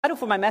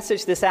title for my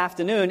message this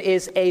afternoon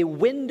is A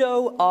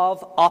Window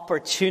of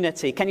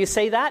Opportunity. Can you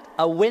say that?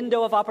 A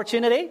window of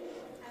opportunity?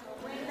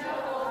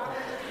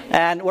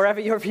 And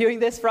wherever you're viewing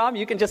this from,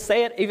 you can just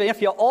say it. Even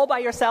if you're all by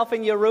yourself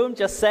in your room,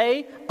 just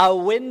say, a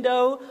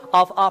window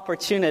of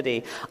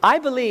opportunity. I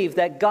believe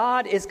that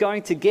God is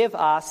going to give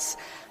us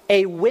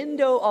a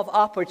window of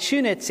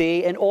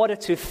opportunity in order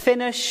to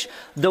finish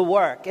the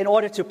work, in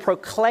order to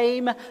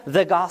proclaim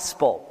the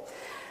gospel.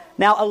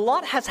 Now, a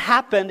lot has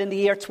happened in the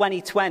year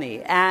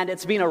 2020, and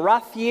it's been a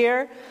rough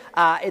year.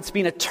 It's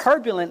been a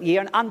turbulent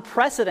year, an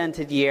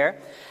unprecedented year.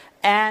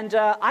 And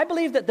I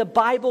believe that the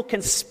Bible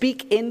can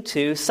speak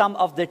into some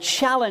of the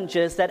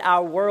challenges that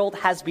our world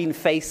has been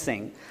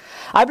facing.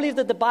 I believe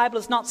that the Bible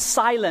is not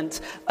silent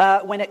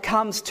when it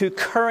comes to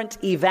current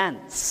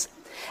events.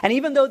 And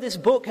even though this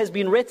book has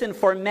been written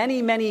for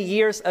many, many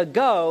years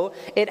ago,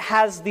 it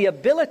has the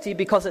ability,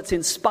 because it's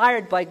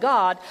inspired by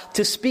God,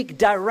 to speak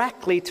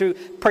directly to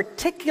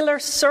particular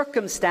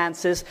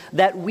circumstances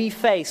that we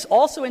face,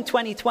 also in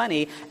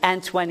 2020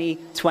 and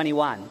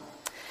 2021.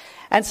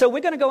 And so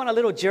we're going to go on a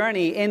little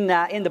journey in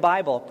the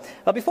Bible.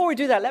 But before we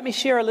do that, let me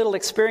share a little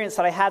experience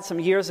that I had some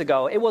years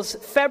ago. It was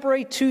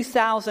February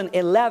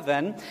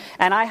 2011,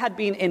 and I had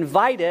been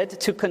invited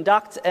to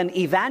conduct an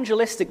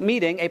evangelistic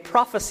meeting, a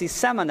prophecy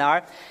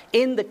seminar,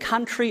 in the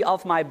country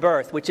of my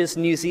birth, which is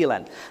New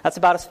Zealand. That's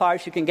about as far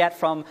as you can get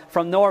from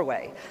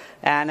Norway.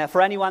 And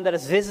for anyone that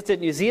has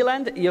visited New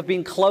Zealand, you've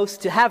been close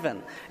to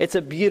heaven. It's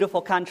a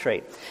beautiful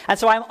country. And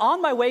so I'm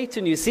on my way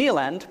to New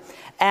Zealand,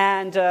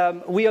 and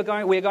we are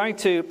going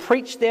to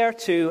preach there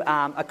to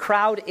a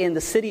crowd in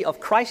the city of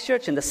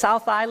Christchurch in the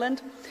South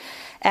Island.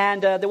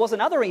 And there was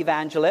another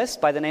evangelist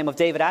by the name of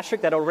David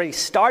Ashrick that already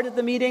started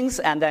the meetings,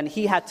 and then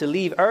he had to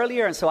leave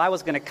earlier, and so I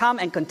was going to come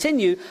and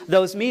continue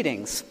those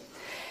meetings.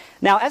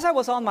 Now, as I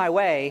was on my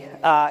way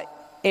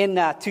in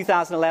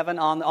 2011,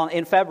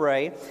 in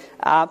February,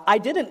 I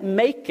didn't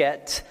make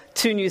it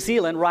to New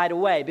Zealand right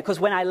away, because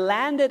when I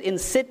landed in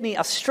Sydney,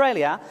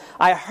 Australia,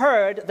 I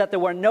heard that there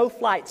were no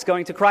flights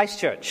going to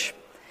Christchurch.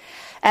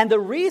 And the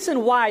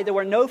reason why there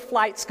were no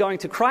flights going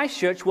to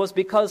Christchurch was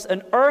because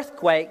an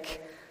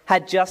earthquake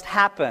had just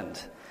happened.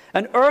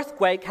 An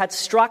earthquake had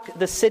struck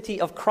the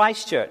city of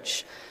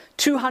Christchurch.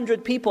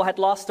 200 people had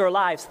lost their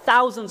lives.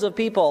 Thousands of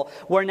people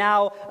were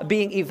now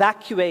being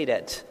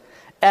evacuated.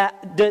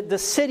 The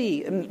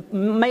city,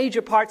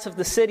 major parts of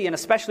the city, and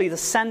especially the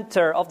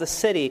center of the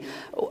city,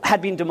 had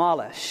been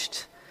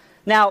demolished.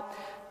 Now,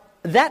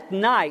 that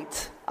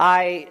night,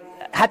 I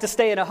had to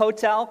stay in a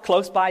hotel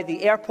close by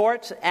the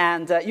airport,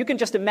 and you can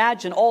just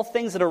imagine all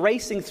things that are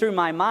racing through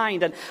my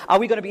mind. And are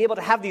we going to be able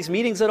to have these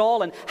meetings at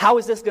all? And how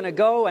is this going to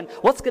go? And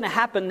what's going to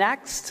happen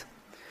next?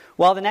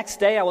 Well, the next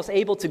day, I was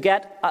able to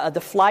get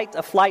a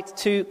flight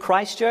to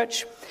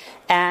Christchurch.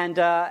 And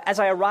as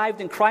I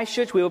arrived in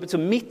Christchurch, we were able to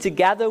meet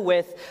together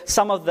with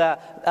some of the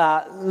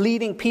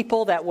leading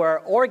people that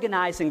were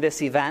organizing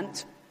this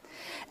event.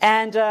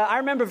 And I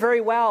remember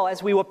very well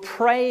as we were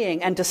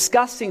praying and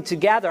discussing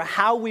together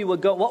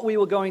what we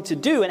were going to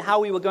do and how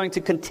we were going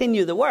to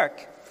continue the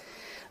work.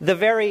 The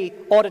very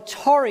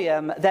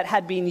auditorium that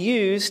had been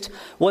used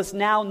was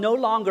now no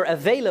longer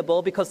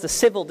available because the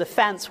civil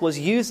defense was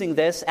using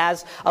this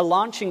as a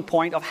launching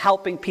point of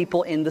helping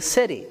people in the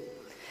city.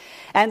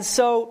 And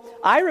so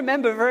I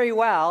remember very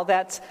well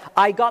that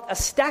I got a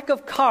stack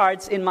of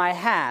cards in my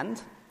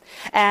hand,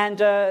 and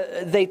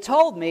they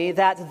told me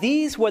that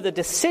these were the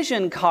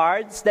decision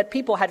cards that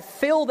people had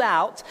filled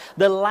out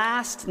the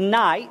last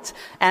night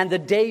and the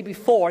day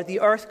before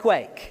the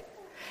earthquake.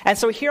 And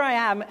so here I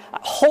am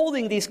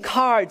holding these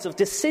cards of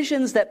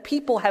decisions that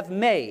people have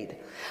made.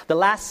 The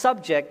last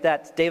subject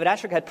that David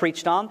Ashrick had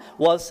preached on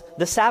was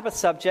the Sabbath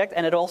subject,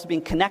 and it had also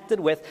been connected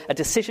with a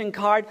decision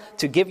card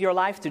to give your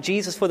life to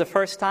Jesus for the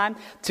first time,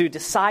 to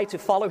decide to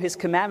follow his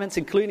commandments,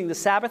 including the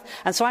Sabbath.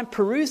 And so I'm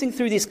perusing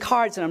through these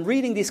cards, and I'm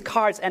reading these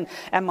cards, and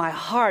my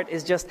heart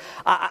is just,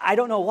 I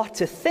don't know what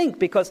to think,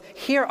 because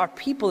here are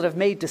people that have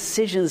made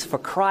decisions for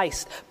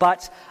Christ,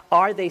 but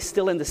are they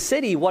still in the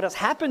city? What has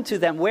happened to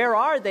them? Where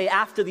are they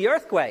after the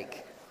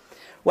earthquake?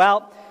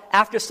 Well,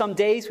 after some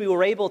days, we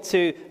were able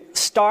to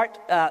start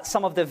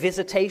some of the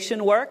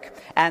visitation work,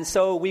 and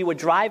so we were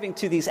driving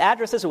to these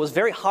addresses. It was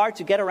very hard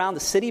to get around the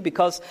city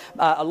because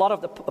a lot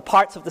of the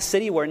parts of the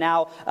city were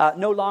now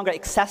no longer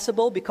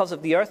accessible because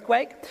of the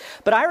earthquake.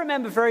 But I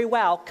remember very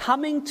well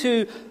coming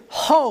to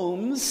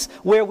homes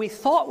where we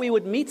thought we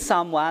would meet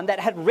someone that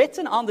had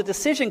written on the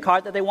decision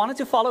card that they wanted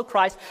to follow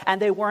Christ, and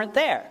they weren't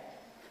there.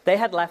 They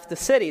had left the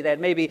city. They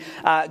had maybe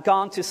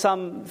gone to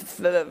some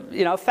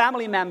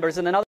family members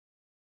in another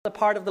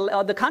part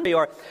of the country,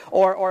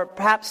 or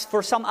perhaps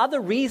for some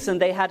other reason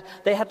they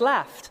had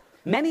left.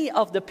 Many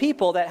of the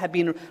people that had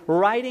been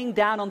writing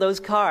down on those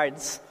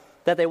cards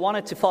that they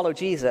wanted to follow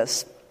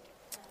Jesus,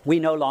 we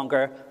no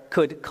longer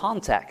could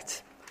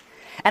contact.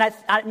 And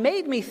it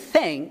made me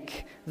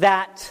think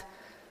that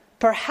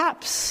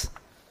perhaps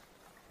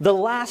the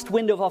last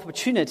window of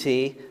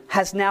opportunity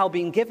has now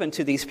been given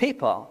to these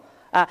people.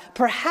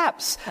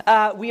 Perhaps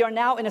we are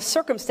now in a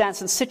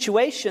circumstance and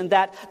situation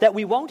that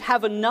we won't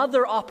have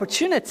another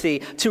opportunity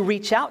to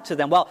reach out to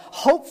them. Well,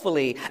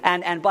 hopefully,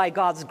 and by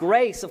God's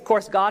grace, of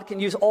course, God can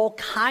use all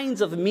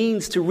kinds of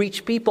means to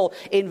reach people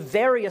in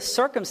various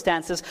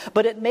circumstances.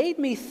 But it made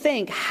me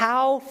think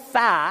how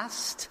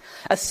fast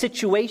a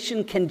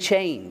situation can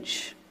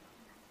change.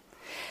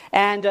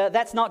 And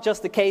that's not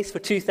just the case for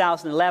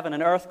 2011,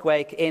 an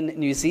earthquake in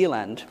New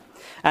Zealand.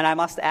 And I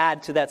must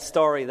add to that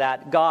story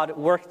that God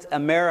worked a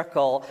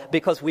miracle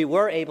because we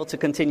were able to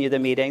continue the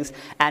meetings,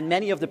 and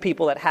many of the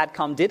people that had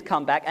come did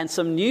come back, and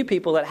some new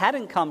people that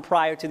hadn't come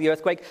prior to the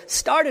earthquake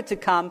started to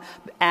come,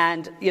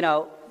 and,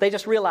 they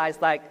just realized,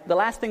 the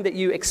last thing that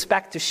you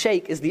expect to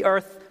shake is the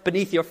earth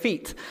beneath your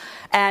feet.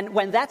 And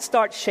when that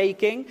starts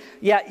shaking,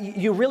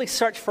 you really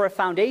search for a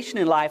foundation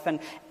in life,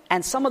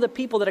 and some of the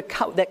people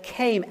that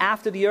came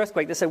after the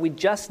earthquake, they said, we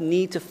just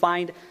need to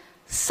find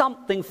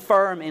something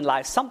firm in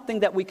life,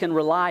 something that we can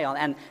rely on.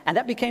 And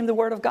that became the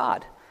Word of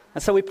God.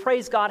 And so we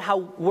praise God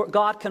how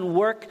God can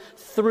work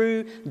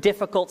through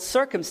difficult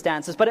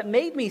circumstances. But it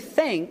made me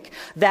think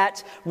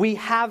that we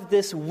have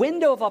this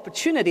window of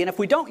opportunity, and if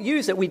we don't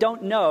use it, we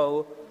don't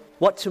know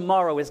what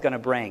tomorrow is going to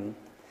bring.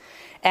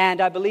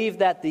 And I believe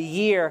that the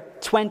year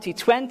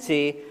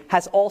 2020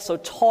 has also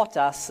taught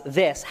us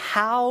this,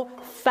 how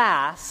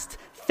fast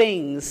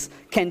things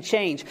can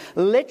change.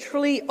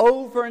 Literally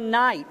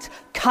overnight,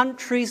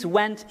 countries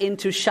went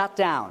into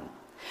shutdown.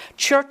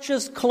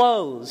 Churches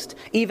closed.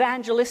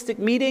 Evangelistic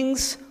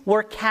meetings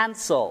were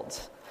canceled.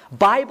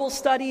 Bible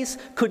studies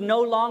could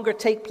no longer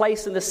take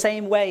place in the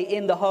same way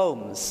in the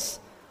homes.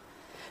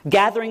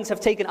 Gatherings have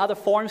taken other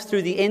forms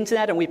through the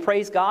internet, and we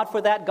praise God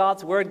for that.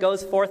 God's word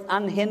goes forth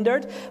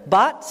unhindered.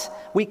 But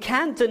we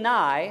can't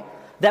deny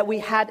that we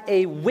had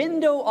a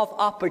window of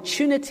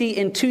opportunity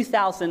in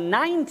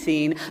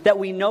 2019 that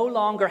we no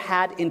longer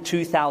had in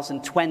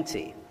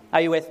 2020.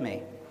 Are you with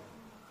me?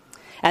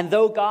 And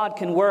though God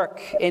can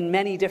work in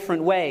many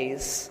different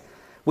ways,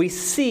 we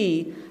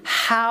see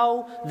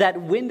how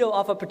that window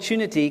of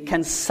opportunity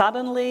can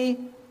suddenly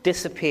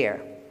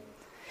disappear.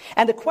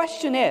 And the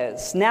question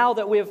is, now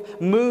that we've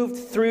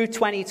moved through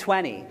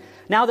 2020,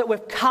 now that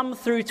we've come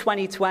through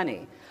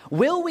 2020,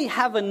 will we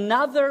have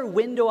another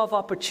window of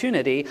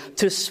opportunity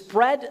to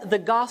spread the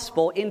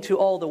gospel into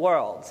all the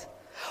world?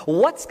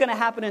 What's going to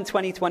happen in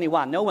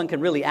 2021? No one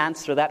can really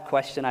answer that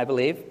question, I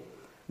believe.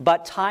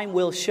 But time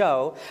will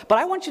show. But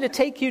I want you to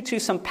take you to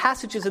some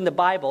passages in the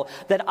Bible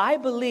that I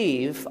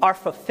believe are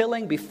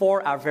fulfilling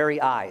before our very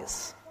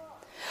eyes.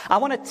 I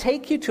want to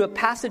take you to a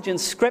passage in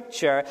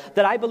Scripture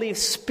that I believe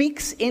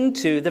speaks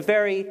into the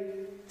very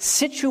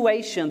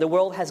situation the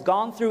world has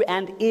gone through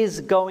and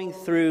is going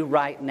through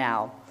right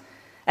now.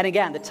 And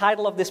again, the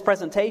title of this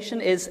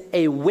presentation is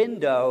A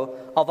Window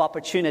of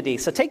Opportunity.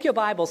 So take your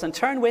Bibles and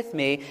turn with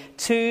me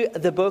to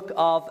the book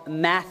of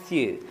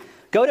Matthew.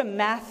 Go to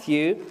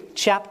Matthew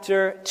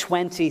chapter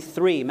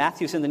 23.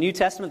 Matthew's in the New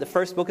Testament, the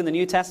first book in the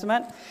New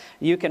Testament.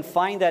 You can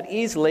find that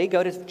easily.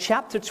 Go to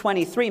chapter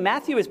 23.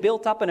 Matthew is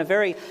built up in a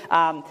very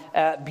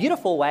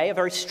beautiful way, a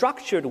very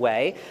structured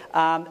way.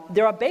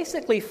 There are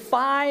basically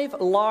 5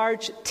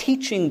 large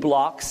teaching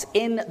blocks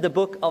in the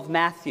book of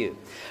Matthew.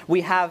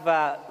 We have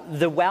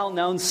the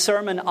well-known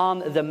Sermon on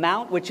the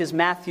Mount, which is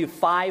Matthew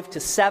 5 to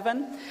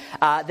 7.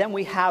 Then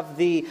we have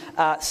the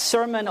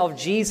sermon of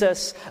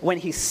Jesus when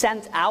he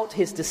sent out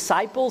his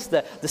disciples,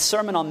 the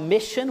Sermon on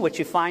Mission, which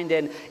you find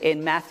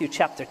in Matthew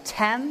chapter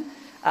 10.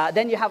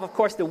 Then you have, of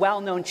course, the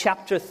well-known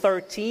chapter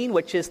 13,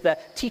 which is the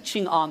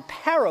teaching on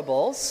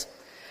parables.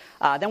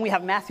 Then we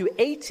have Matthew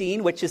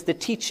 18, which is the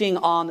teaching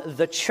on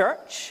the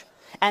church.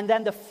 And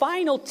then the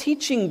final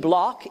teaching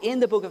block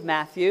in the book of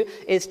Matthew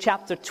is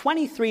chapter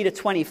 23 to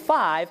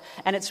 25,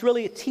 and it's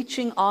really a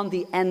teaching on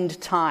the end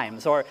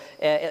times, or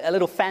a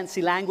little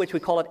fancy language,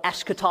 we call it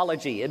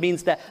eschatology. It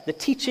means the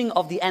teaching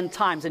of the end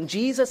times. And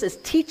Jesus is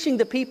teaching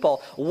the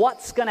people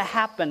what's going to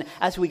happen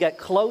as we get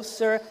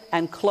closer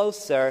and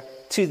closer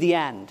to the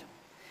end.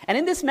 And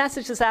in this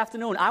message this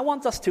afternoon, I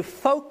want us to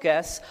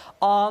focus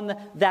on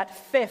that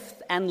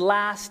 5th and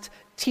last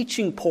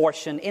teaching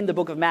portion in the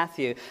book of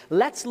Matthew.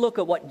 Let's look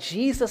at what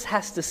Jesus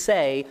has to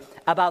say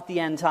about the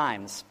end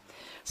times.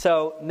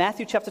 So,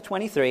 Matthew chapter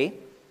 23,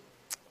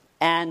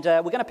 and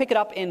we're going to pick it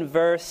up in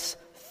verse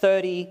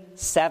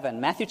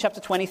 37. Matthew chapter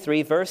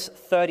 23, verse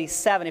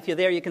 37. If you're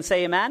there, you can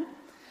say amen.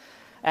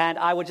 And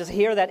I would just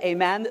hear that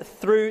amen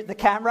through the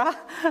camera,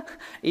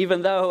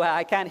 even though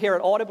I can't hear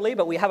it audibly,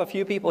 but we have a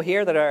few people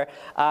here that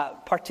are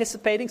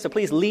participating. So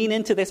please lean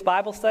into this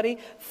Bible study.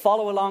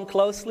 Follow along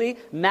closely.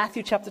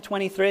 Matthew chapter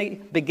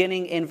 23,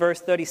 beginning in verse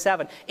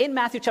 37. In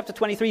Matthew chapter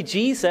 23,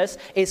 Jesus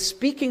is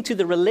speaking to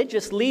the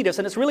religious leaders,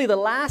 and it's really the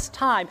last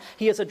time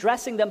he is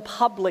addressing them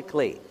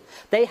publicly.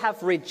 They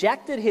have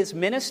rejected his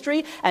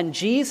ministry, and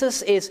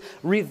Jesus is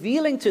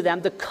revealing to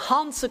them the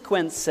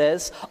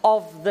consequences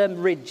of the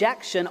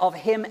rejection of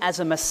him as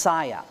a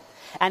Messiah.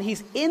 And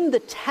he's in the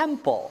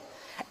temple,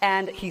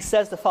 and he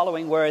says the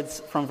following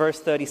words from verse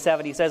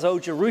 37. He says, "O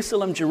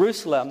Jerusalem,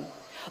 Jerusalem,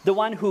 the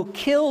one who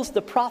kills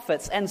the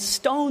prophets and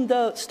stones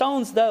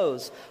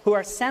those who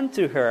are sent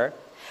to her,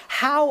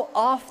 how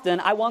often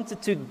I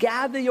wanted to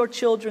gather your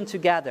children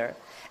together,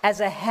 as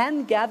a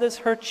hen gathers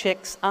her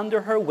chicks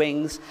under her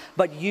wings,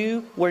 but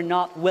you were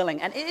not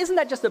willing. And isn't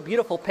that just a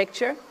beautiful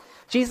picture?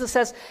 Jesus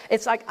says,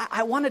 it's like,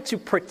 I wanted to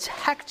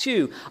protect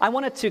you. I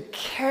wanted to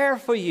care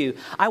for you.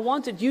 I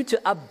wanted you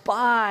to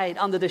abide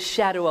under the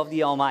shadow of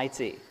the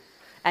Almighty.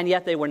 And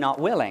yet they were not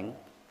willing.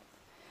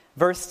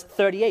 Verse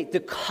 38, the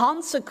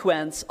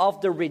consequence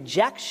of the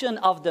rejection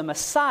of the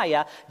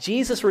Messiah,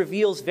 Jesus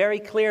reveals very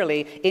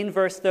clearly in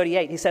verse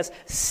 38. He says,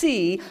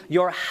 see,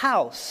 your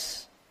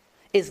house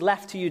is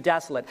left to you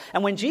desolate.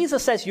 And when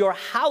Jesus says your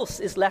house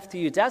is left to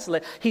you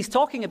desolate, he's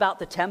talking about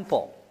the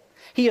temple.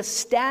 He is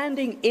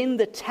standing in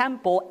the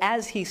temple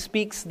as he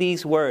speaks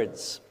these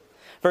words.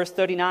 Verse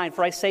 39,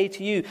 for I say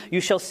to you, you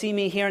shall see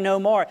me here no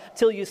more,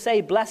 till you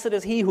say, blessed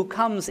is he who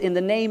comes in the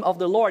name of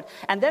the Lord.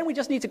 And then we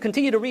just need to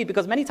continue to read,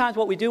 because many times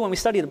what we do when we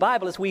study the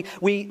Bible is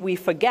we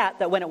forget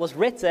that when it was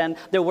written,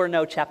 there were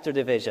no chapter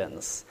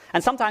divisions.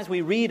 And sometimes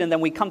we read and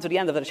then we come to the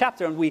end of the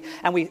chapter and we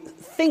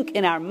think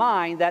in our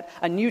mind that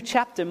a new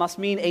chapter must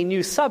mean a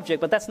new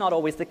subject, but that's not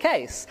always the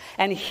case.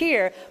 And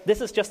here,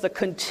 this is just a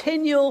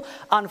continual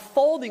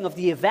unfolding of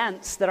the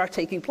events that are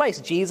taking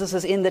place. Jesus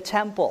is in the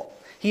temple.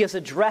 He has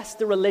addressed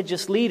the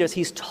religious leaders.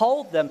 He's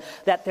told them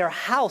that their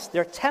house,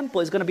 their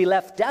temple, is going to be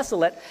left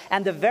desolate.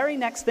 And the very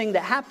next thing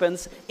that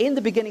happens in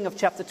the beginning of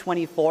chapter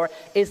 24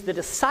 is the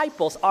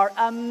disciples are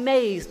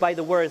amazed by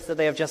the words that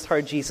they have just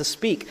heard Jesus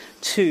speak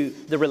to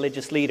the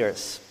religious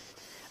leaders.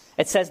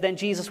 It says, then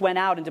Jesus went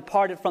out and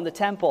departed from the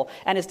temple,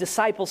 and his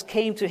disciples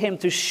came to him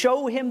to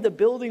show him the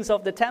buildings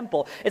of the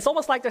temple. It's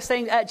almost like they're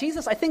saying,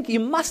 Jesus, I think you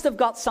must have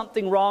got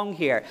something wrong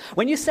here.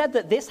 When you said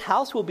that this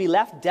house will be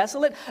left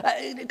desolate,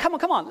 come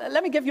on,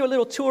 let me give you a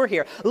little tour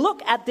here.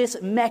 Look at this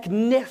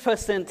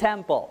magnificent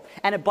temple.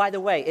 And by the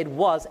way, it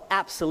was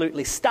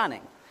absolutely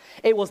stunning.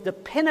 It was the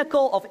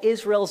pinnacle of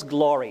Israel's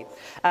glory.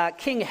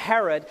 King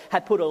Herod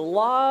had put a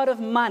lot of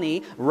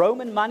money,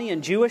 Roman money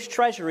and Jewish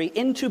treasury,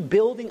 into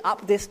building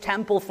up this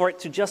temple for it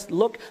to just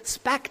look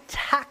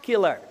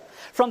spectacular.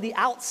 From the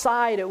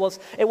outside, it was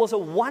a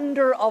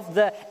wonder of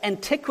the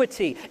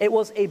antiquity. It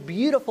was a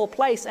beautiful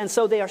place. And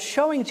so they are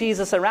showing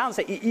Jesus around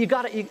and say, you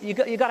got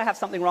to have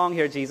something wrong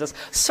here, Jesus.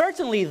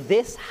 Certainly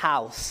this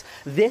house,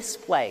 this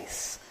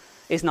place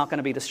is not going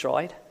to be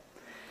destroyed.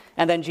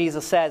 And then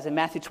Jesus says in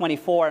Matthew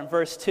 24 and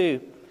verse 2,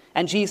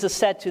 and Jesus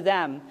said to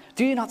them,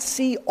 do you not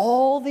see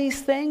all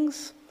these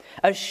things?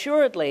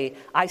 Assuredly,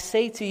 I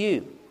say to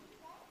you,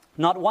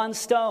 not one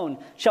stone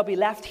shall be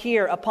left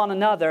here upon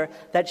another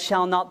that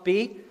shall not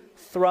be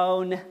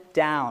thrown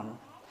down.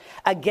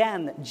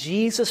 Again,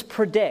 Jesus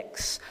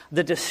predicts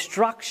the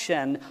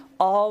destruction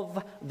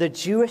of the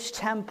Jewish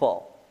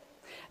temple.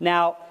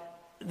 Now,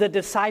 the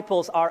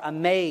disciples are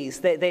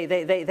amazed.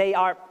 They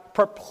are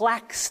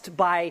perplexed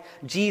by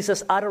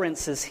Jesus'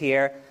 utterances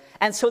here.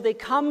 And so they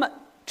come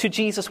to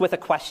Jesus with a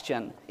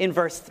question in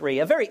verse 3,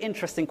 a very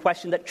interesting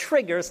question that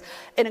triggers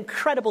an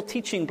incredible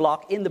teaching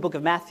block in the book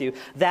of Matthew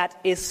that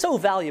is so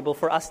valuable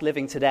for us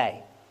living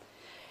today.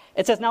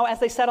 It says, now as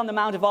they sat on the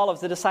Mount of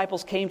Olives, the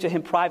disciples came to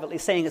him privately,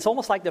 saying, it's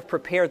almost like they've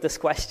prepared this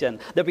question.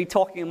 They'll be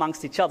talking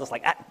amongst each other. It's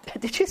like,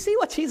 did you see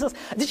what Jesus,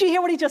 did you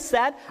hear what he just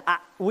said?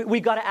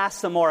 We got to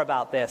ask some more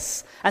about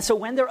this. And so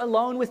when they're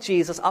alone with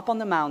Jesus up on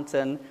the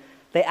mountain,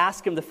 they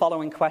ask him the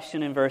following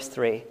question in verse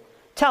 3.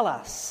 Tell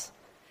us,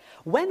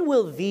 when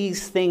will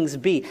these things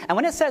be? And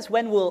when it says,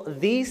 when will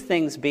these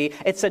things be,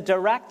 it's a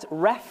direct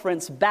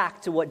reference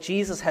back to what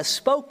Jesus has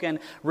spoken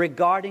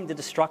regarding the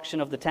destruction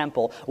of the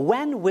temple.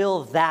 When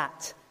will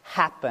that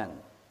happen?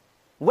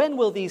 When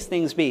will these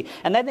things be?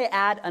 And then they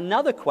add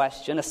another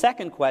question, a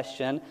second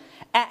question.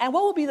 And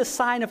what will be the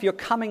sign of your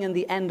coming and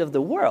the end of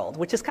the world?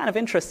 Which is kind of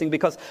interesting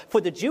because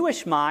for the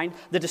Jewish mind,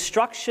 the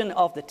destruction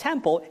of the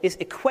temple is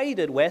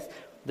equated with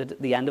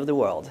the end of the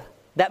world.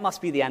 That must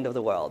be the end of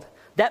the world.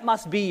 That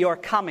must be your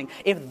coming.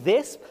 If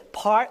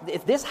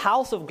this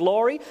house of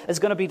glory is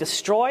going to be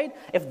destroyed,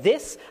 if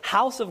this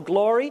house of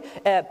glory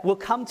will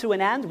come to an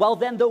end, well,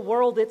 then the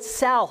world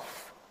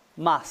itself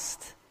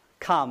must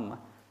come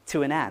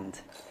to an end.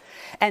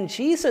 And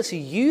Jesus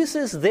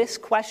uses this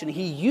question,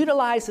 he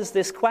utilizes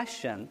this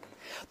question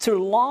to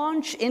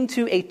launch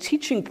into a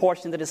teaching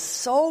portion that is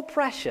so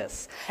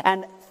precious.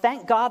 And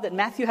thank God that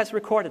Matthew has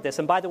recorded this.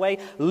 And by the way,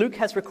 Luke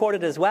has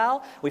recorded it as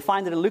well. We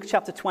find it in Luke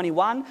chapter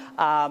 21,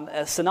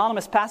 a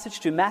synonymous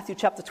passage to Matthew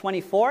chapter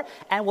 24.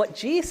 And what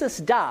Jesus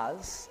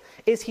does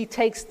is he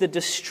takes the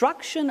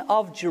destruction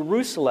of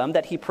Jerusalem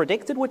that he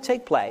predicted would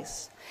take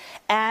place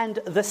and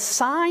the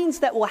signs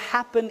that will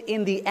happen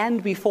in the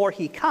end before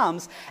he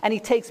comes, and he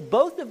takes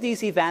both of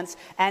these events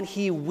and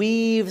he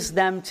weaves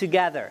them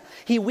together.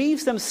 He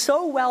weaves them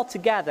so well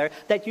together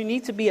that you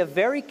need to be a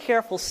very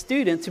careful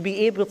student to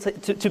be able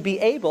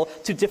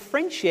to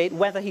differentiate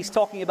whether he's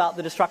talking about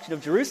the destruction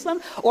of Jerusalem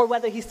or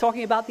whether he's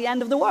talking about the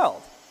end of the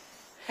world.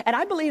 And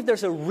I believe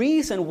there's a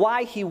reason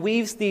why he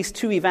weaves these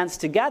two events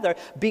together,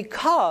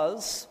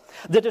 because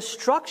the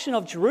destruction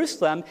of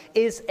Jerusalem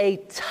is a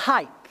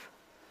type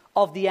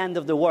of the end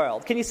of the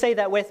world. Can you say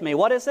that with me?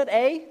 What is it?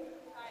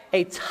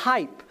 A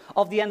type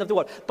of the end of the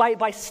world.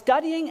 By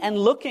studying and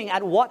looking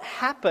at what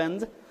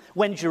happened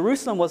when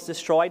Jerusalem was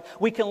destroyed,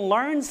 we can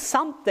learn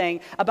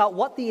something about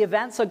what the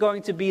events are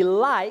going to be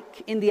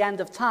like in the end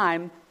of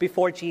time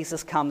before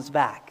Jesus comes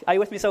back. Are you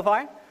with me so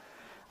far?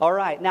 All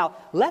right, now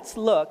let's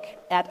look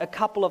at a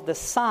couple of the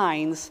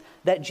signs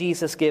that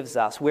Jesus gives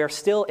us. We're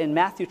still in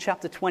Matthew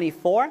chapter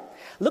 24.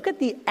 Look at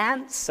the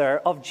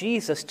answer of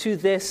Jesus to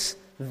this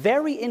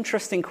very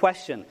interesting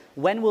question.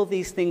 When will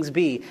these things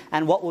be?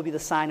 And what will be the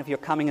sign of your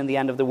coming in the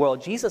end of the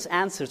world? Jesus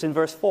answers in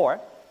verse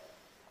 4.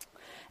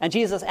 And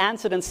Jesus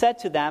answered and said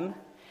to them,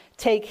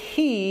 "Take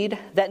heed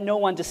that no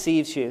one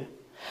deceives you.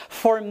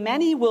 For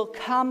many will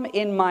come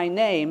in my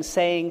name,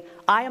 saying,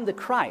 'I am the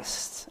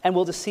Christ,' and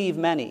will deceive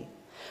many.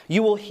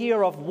 You will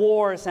hear of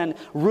wars and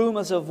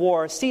rumors of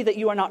wars. See that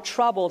you are not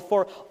troubled,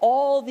 for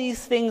all these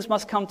things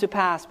must come to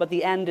pass, but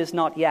the end is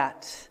not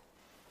yet."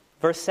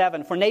 Verse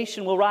 7, "For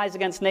nation will rise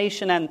against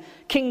nation, and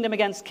kingdom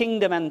against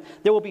kingdom, and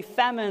there will be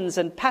famines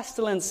and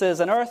pestilences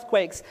and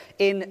earthquakes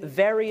in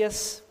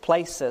various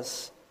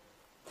places.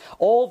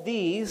 All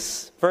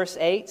these," verse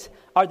 8,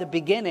 "are the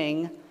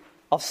beginning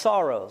of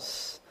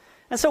sorrows."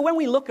 And so when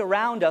we look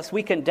around us,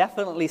 we can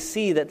definitely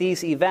see that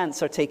these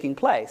events are taking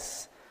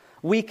place.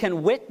 We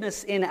can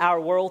witness in our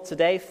world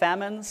today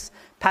famines,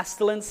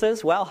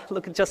 pestilences. Well,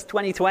 look at just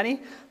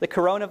 2020, the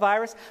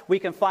coronavirus.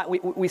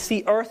 We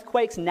see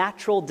earthquakes,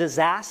 natural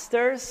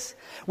disasters.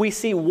 We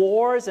see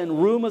wars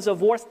and rumors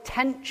of wars,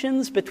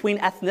 tensions between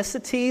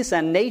ethnicities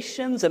and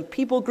nations and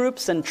people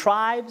groups and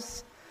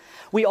tribes.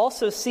 We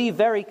also see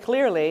very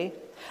clearly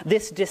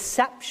this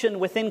deception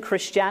within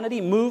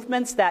Christianity,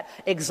 movements that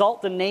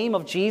exalt the name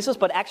of Jesus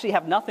but actually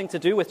have nothing to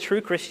do with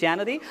true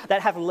Christianity,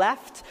 that have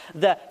left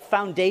the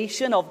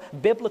foundation of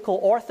biblical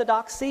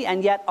orthodoxy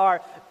and yet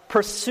are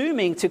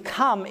presuming to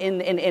come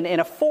in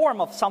a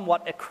form of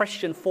somewhat a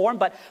Christian form,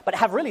 but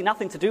have really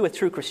nothing to do with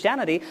true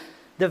Christianity.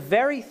 The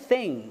very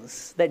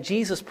things that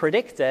Jesus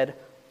predicted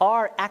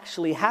are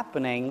actually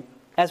happening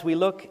as we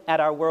look at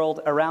our world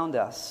around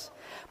us.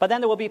 But then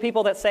there will be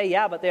people that say,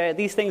 yeah, but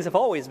these things have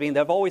always been.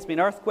 There have always been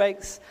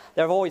earthquakes.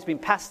 There have always been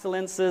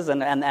pestilences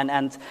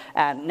and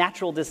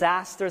natural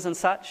disasters and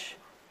such.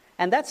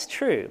 And that's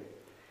true.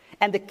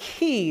 And the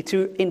key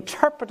to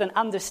interpret and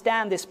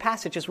understand this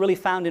passage is really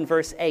found in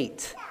verse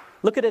 8.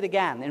 Look at it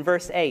again in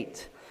verse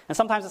 8. And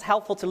sometimes it's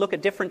helpful to look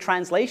at different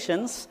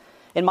translations.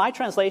 In my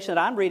translation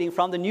that I'm reading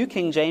from, the New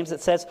King James,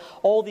 it says,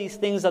 "All these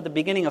things are the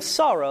beginning of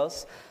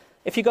sorrows."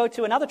 If you go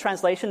to another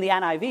translation, the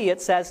NIV,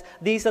 it says,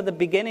 "These are the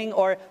beginning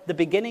or the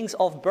beginnings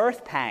of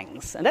birth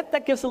pangs." And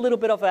that gives a little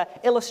bit of an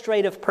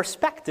illustrative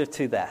perspective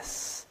to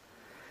this.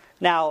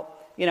 Now,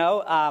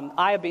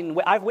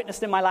 I've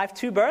witnessed in my life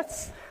 2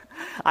 births.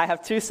 I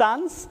have 2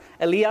 sons,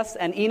 Elias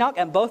and Enoch,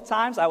 and both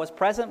times I was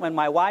present when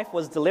my wife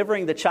was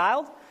delivering the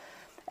child.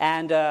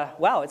 And,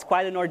 it's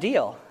quite an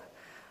ordeal.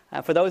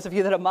 For those of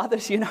you that are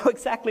mothers, you know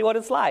exactly what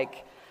it's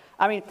like.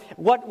 I mean,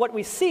 what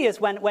we see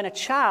is when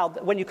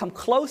you come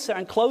closer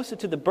and closer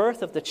to the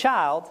birth of the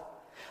child,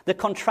 the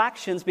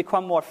contractions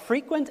become more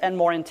frequent and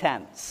more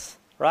intense,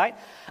 right?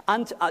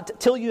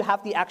 Until you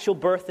have the actual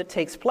birth that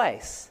takes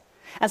place.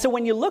 And so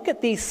when you look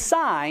at these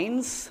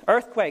signs,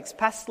 earthquakes,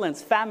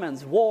 pestilence,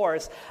 famines,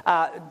 wars,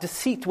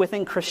 deceit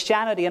within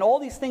Christianity, and all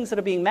these things that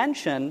are being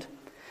mentioned,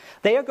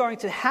 they are going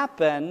to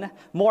happen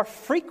more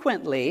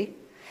frequently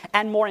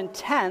and more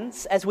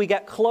intense as we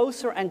get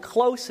closer and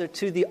closer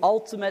to the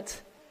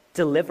ultimate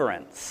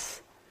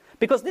deliverance.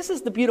 Because this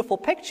is the beautiful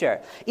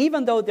picture.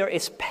 Even though there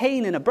is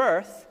pain in a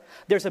birth,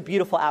 there's a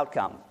beautiful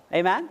outcome.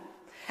 Amen?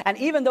 And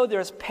even though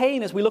there's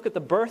pain as we look at the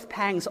birth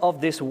pangs of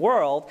this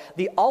world,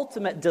 the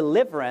ultimate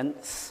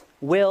deliverance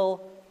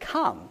will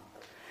come.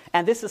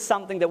 And this is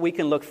something that we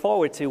can look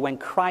forward to when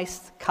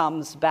Christ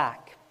comes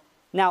back.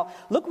 Now,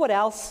 look what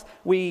else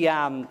we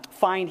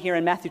find here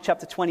in Matthew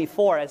chapter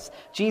 24 as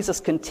Jesus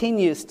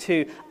continues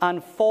to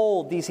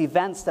unfold these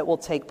events that will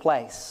take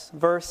place.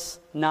 Verse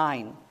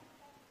 9.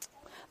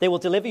 "They will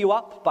deliver you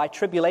up by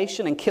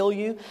tribulation and kill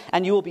you,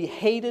 and you will be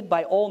hated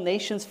by all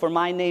nations for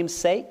my name's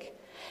sake.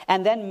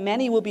 And then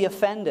many will be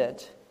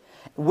offended,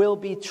 will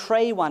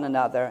betray one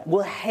another,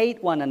 will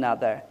hate one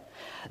another.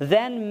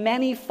 Then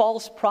many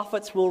false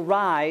prophets will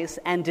rise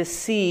and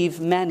deceive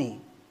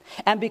many.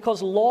 And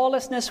because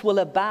lawlessness will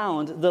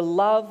abound, the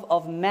love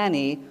of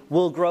many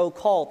will grow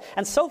cold."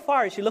 And so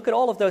far, as you look at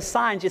all of those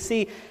signs, you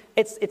see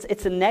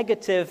it's a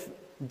negative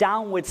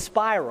downward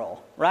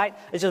spiral, right?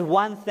 It's just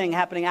one thing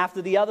happening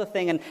after the other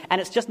thing,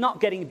 and it's just not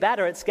getting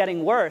better, it's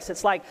getting worse.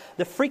 It's like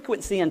the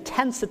frequency,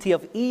 intensity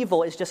of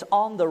evil is just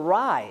on the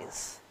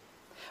rise.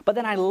 But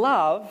then I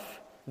love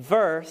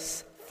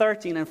verse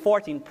 13 and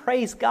 14.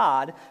 Praise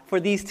God for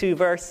these 2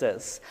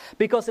 verses.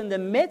 Because in the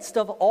midst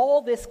of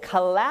all this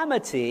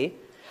calamity,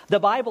 the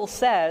Bible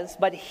says,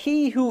 "But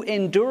he who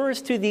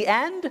endures to the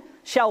end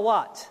shall"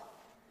 what?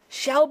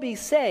 "Shall be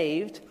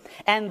saved.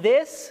 And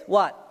this"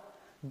 what?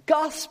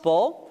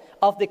 "Gospel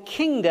of the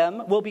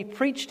kingdom will be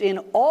preached in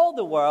all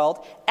the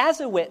world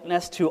as a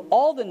witness to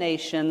all the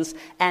nations,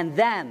 and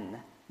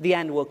then the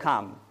end will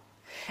come."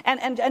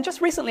 And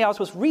just recently I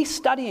was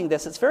restudying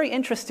this. It's very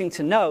interesting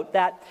to note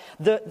that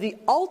the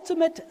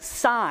ultimate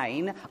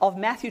sign of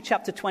Matthew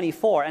chapter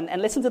 24,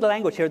 and listen to the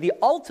language here, the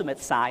ultimate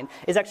sign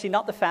is actually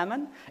not the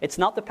famine, it's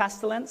not the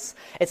pestilence,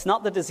 it's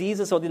not the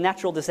diseases or the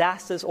natural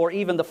disasters or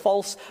even the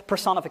false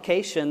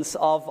personifications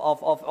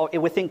of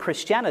within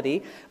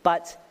Christianity,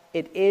 but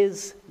it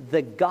is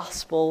the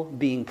gospel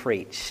being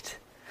preached.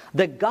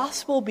 The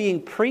gospel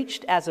being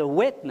preached as a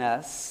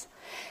witness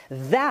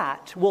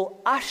that will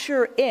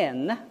usher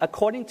in,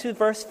 according to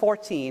verse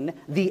 14,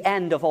 the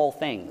end of all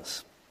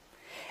things.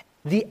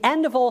 The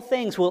end of all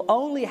things will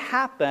only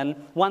happen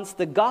once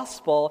the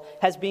gospel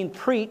has been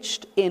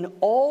preached in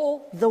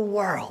all the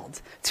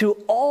world, to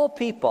all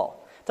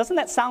people. Doesn't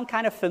that sound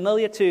kind of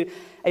familiar to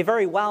a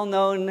very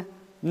well-known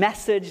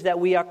message that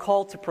we are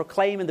called to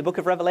proclaim in the book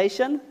of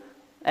Revelation?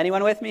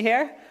 Anyone with me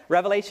here?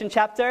 Revelation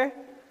chapter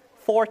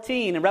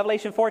 14. In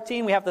Revelation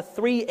 14, we have the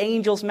three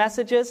angels'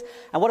 messages.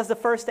 And what does the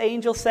first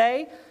angel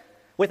say?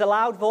 With a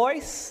loud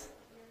voice,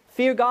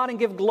 fear God and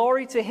give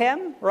glory to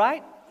Him,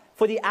 right?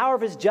 For the hour of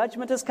His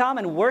judgment has come,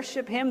 and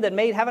worship Him that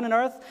made heaven and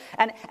earth.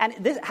 And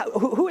this,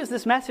 who is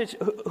this message?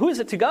 Who is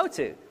it to go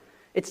to?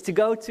 It's to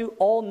go to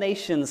all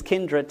nations,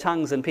 kindred,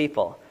 tongues, and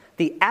people.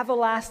 The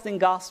everlasting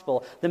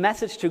gospel, the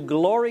message to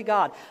glory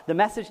God, the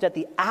message that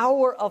the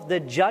hour of the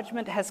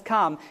judgment has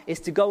come is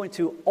to go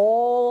into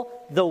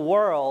all the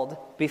world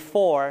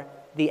before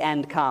the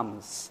end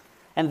comes.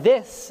 And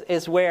this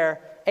is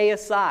where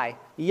ASI,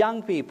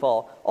 young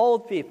people,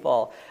 old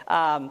people,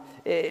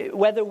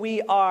 whether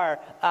we are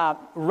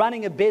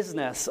running a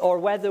business or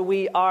whether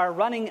we are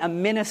running a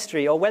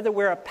ministry or whether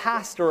we're a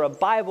pastor or a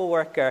Bible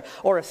worker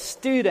or a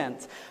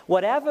student,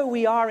 whatever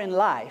we are in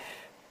life,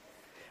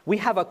 we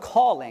have a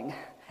calling,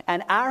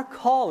 and our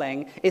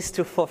calling is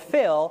to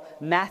fulfill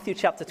Matthew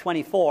chapter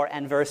 24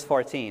 and verse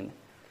 14.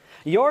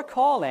 Your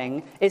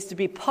calling is to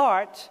be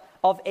part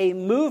of a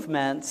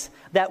movement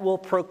that will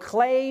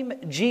proclaim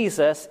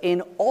Jesus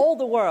in all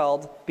the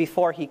world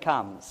before He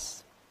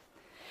comes.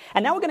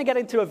 And now we're going to get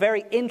into a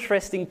very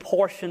interesting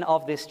portion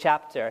of this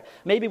chapter.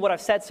 Maybe what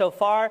I've said so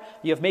far,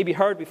 you've maybe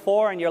heard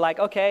before, and you're like,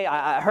 okay,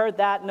 I heard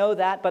that, know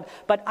that, but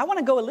I want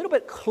to go a little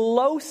bit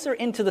closer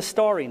into the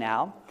story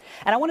now.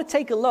 And I want to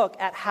take a look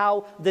at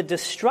how the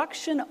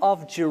destruction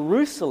of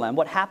Jerusalem,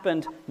 what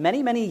happened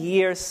many, many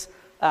years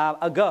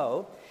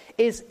ago,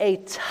 is a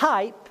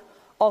type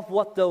of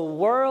what the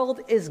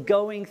world is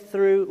going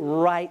through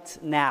right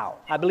now.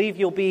 I believe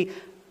you'll be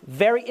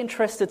very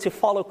interested to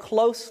follow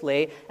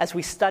closely as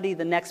we study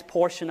the next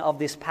portion of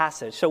this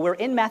passage. So we're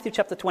in Matthew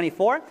chapter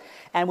 24,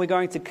 and we're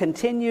going to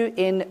continue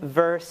in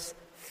verse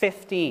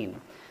 15.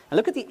 And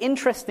look at the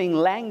interesting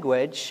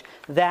language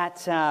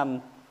that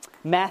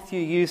Matthew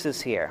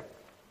uses here.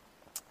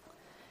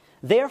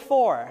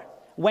 Therefore,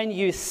 when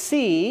you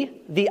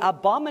see the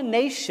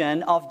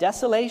abomination of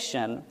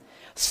desolation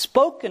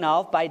spoken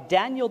of by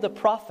Daniel the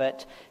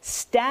prophet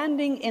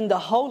standing in the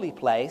holy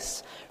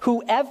place,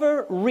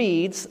 whoever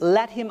reads,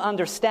 let him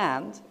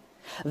understand.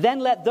 Then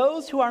let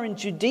those who are in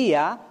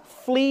Judea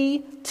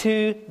flee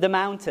to the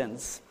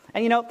mountains.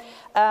 And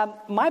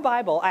my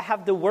Bible, I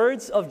have the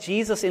words of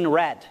Jesus in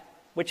red,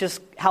 which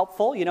is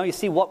helpful. You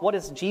see what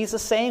is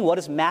Jesus saying? What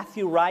is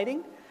Matthew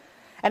writing?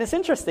 And it's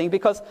interesting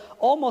because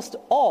almost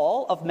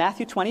all of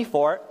Matthew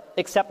 24,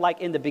 except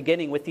like in the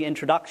beginning with the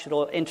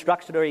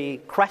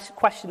introductory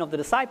question of the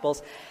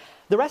disciples,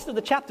 the rest of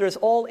the chapter is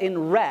all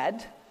in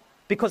red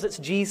because it's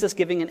Jesus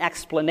giving an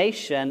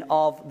explanation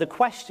of the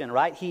question,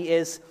 right? He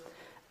is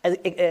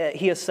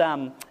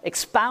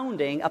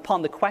expounding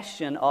upon the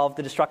question of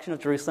the destruction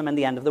of Jerusalem and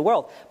the end of the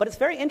world. But it's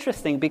very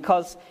interesting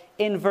because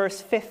in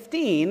verse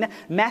 15,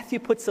 Matthew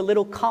puts a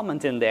little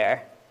comment in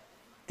there.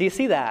 Do you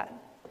see that?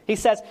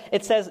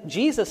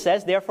 Jesus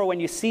says, therefore, when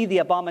you see the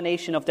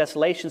abomination of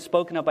desolation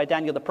spoken of by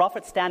Daniel the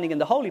prophet standing in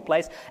the holy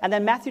place, and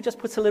then Matthew just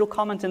puts a little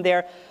comment in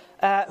there,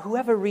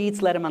 whoever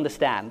reads, let him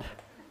understand.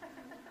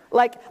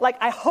 Like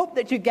I hope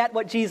that you get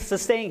what Jesus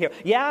is saying here.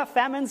 Yeah,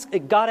 famines,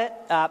 got it.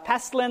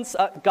 Pestilence,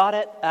 got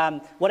it.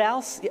 What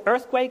else?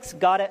 Earthquakes,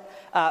 got it.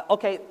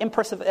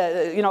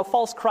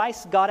 False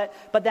Christ, got it.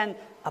 But then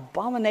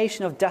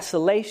abomination of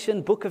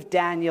desolation, book of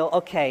Daniel.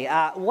 Okay,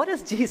 what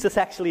does Jesus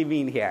actually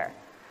mean here?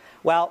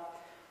 Well,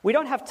 we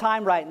don't have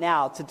time right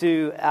now to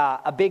do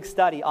a big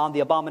study on the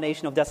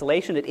abomination of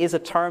desolation. It is a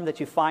term that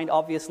you find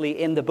obviously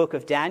in the book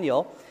of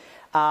Daniel.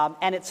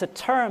 And it's a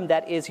term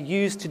that is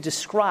used to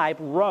describe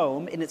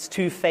Rome in its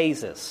two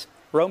phases.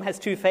 Rome has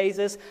two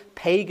phases,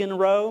 pagan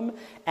Rome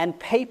and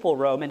papal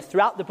Rome. And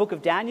throughout the book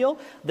of Daniel,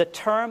 the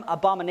term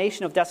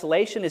abomination of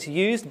desolation is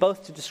used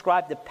both to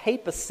describe the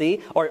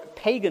papacy or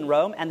pagan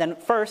Rome and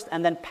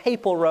then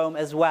papal Rome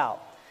as well.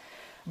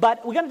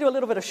 But we're going to do a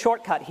little bit of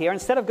shortcut here.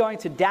 Instead of going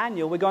to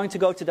Daniel, we're going to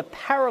go to the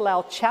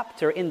parallel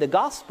chapter in the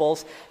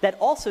Gospels that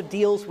also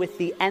deals with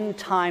the end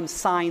time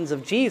signs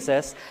of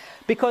Jesus.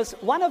 Because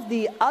one of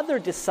the other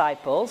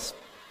disciples,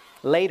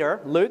 later,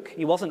 Luke,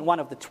 he wasn't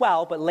one of the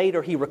 12, but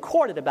later he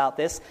recorded about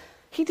this,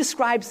 he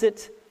describes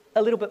it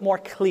a little bit more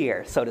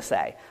clear, so to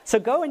say. So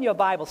go in your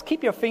Bibles,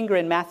 keep your finger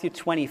in Matthew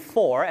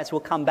 24, as we'll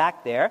come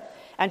back there.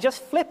 and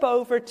just flip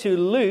over to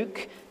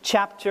Luke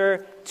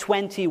chapter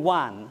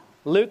 21.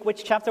 Luke,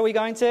 which chapter are we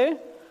going to?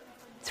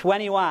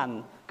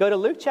 21. Go to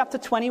Luke chapter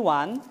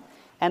 21,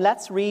 and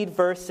let's read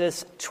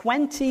verses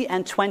 20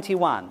 and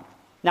 21.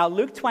 Now,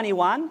 Luke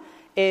 21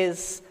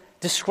 is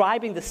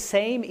describing the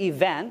same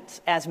event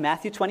as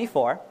Matthew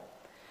 24,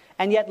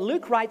 and yet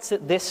Luke writes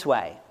it this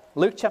way.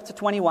 Luke chapter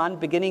 21,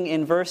 beginning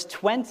in verse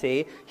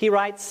 20, he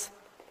writes,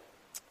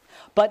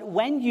 "But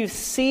when you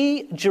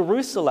see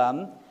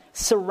Jerusalem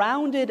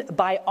surrounded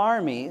by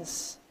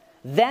armies,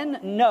 then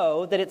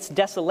know that its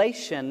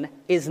desolation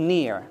is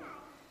near.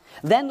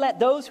 Then let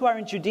those who are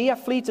in Judea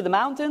flee to the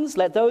mountains,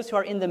 let those who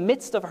are in the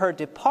midst of her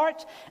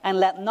depart, and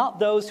let not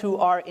those who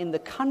are in the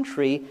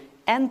country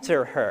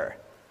enter her."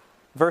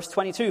 Verse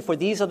 22, "For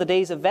these are the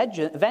days of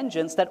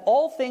vengeance, that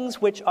all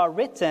things which are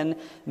written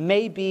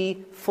may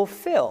be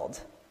fulfilled."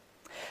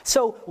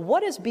 So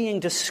what is being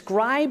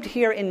described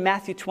here in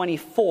Matthew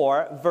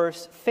 24,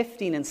 verse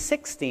 15 and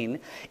 16,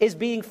 is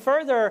being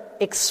further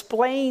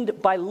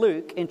explained by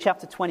Luke in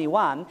chapter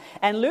 21.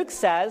 And Luke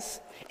says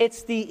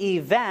it's the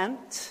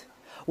event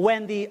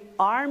when the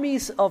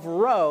armies of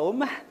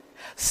Rome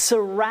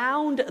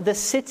surround the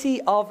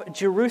city of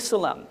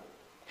Jerusalem.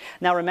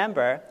 Now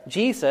remember,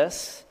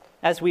 Jesus,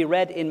 as we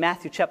read in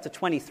Matthew chapter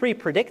 23,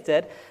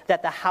 predicted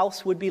that the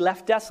house would be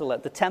left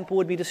desolate, the temple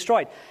would be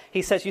destroyed.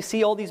 He says, you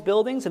see all these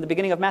buildings? In the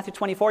beginning of Matthew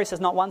 24, he says,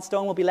 not one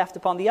stone will be left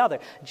upon the other.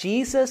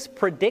 Jesus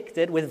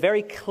predicted, with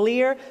very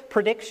clear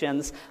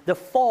predictions, the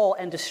fall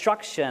and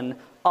destruction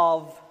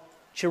of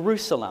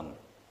Jerusalem.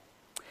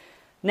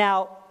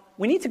 Now,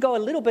 we need to go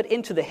a little bit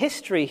into the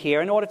history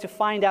here in order to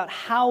find out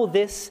how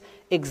this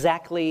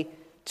exactly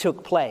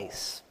took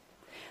place.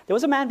 There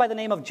was a man by the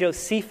name of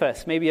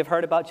Josephus. Maybe you've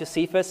heard about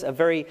Josephus, a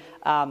very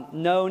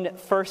known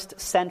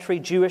first-century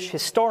Jewish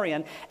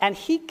historian, and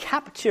he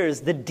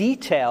captures the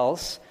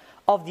details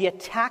of the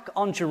attack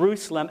on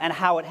Jerusalem and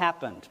how it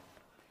happened.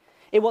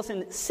 It was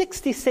in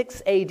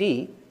 66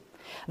 AD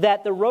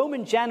that the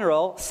Roman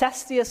general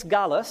Cestius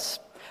Gallus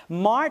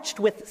marched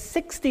with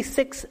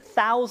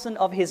 66,000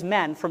 of his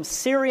men from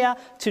Syria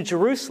to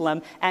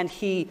Jerusalem, and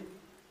he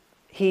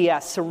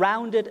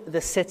surrounded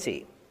the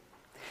city.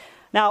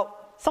 Now,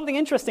 something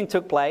interesting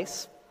took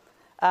place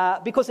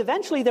because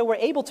eventually they were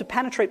able to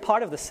penetrate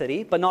part of the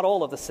city, but not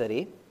all of the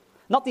city,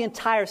 not the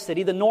entire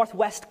city, the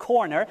northwest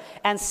corner.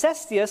 And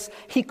Cestius,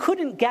 he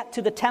couldn't get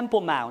to the Temple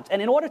Mount.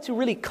 And in order to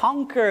really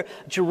conquer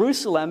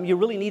Jerusalem, you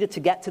really needed to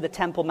get to the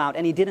Temple Mount,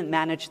 and he didn't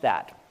manage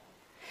that.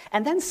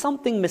 And then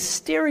something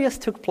mysterious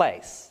took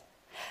place.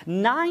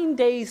 9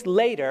 days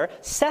later,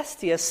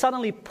 Cestius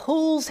suddenly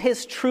pulls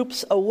his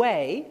troops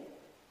away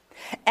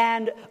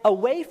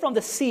from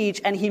the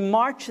siege, and he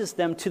marches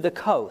them to the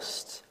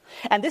coast.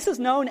 And this is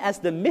known as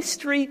the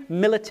mystery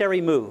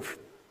military move,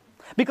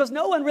 because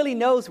no one really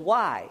knows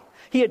why.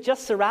 He had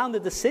just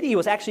surrounded the city. He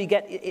was actually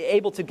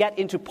able to get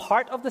into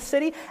part of the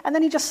city, and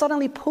then he just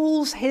suddenly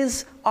pulls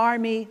his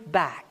army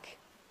back.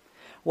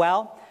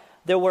 Well,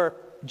 there were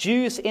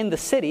Jews in the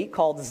city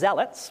called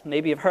zealots.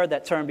 Maybe you've heard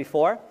that term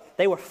before.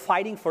 They were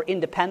fighting for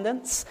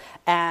independence,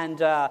 and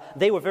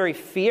they were very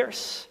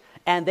fierce,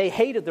 and they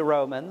hated the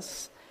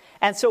Romans.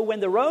 And so when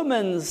the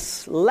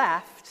Romans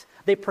left,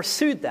 they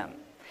pursued them.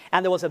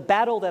 And there was a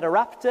battle that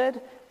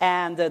erupted,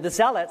 and the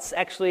zealots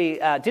actually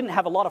didn't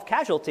have a lot of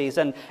casualties,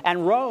 and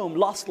Rome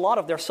lost a lot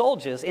of their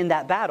soldiers in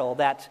that battle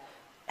that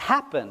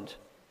happened.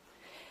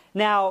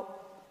 Now,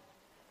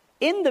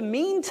 in the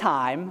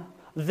meantime,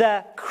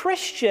 the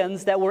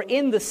Christians that were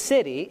in the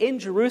city, in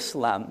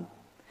Jerusalem,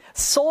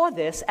 saw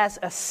this as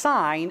a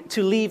sign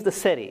to leave the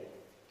city.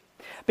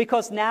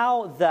 Because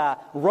now the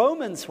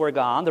Romans were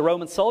gone, the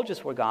Roman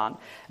soldiers were gone,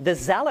 the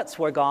zealots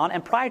were gone,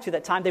 and prior to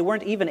that time they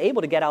weren't even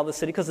able to get out of the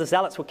city because the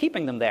zealots were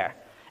keeping them there.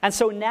 And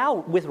so now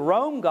with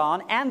Rome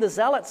gone and the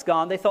zealots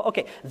gone, they thought,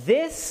 okay,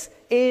 this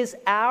is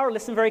our,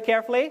 listen very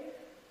carefully,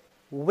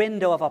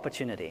 window of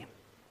opportunity.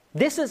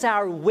 This is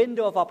our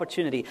window of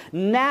opportunity.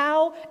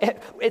 Now,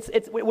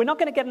 we're not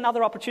going to get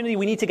another opportunity.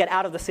 We need to get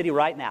out of the city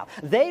right now.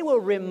 They were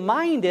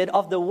reminded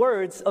of the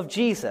words of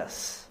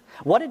Jesus.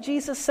 What did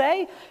Jesus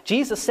say?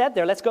 Jesus said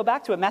there, let's go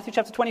back to it, Matthew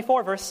chapter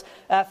 24, verse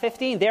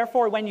 15.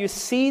 "Therefore, when you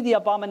see the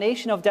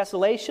abomination of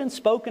desolation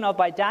spoken of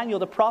by Daniel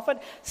the prophet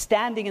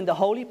standing in the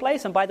holy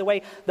place," and by the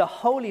way, the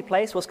holy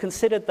place was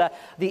considered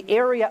the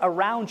area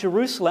around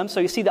Jerusalem.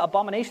 So you see the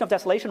abomination of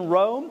desolation,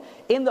 Rome,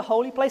 in the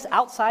holy place,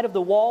 outside of the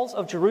walls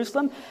of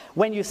Jerusalem.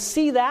 When you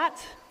see that,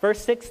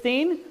 verse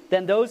 16,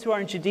 "then those who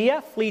are in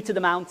Judea flee to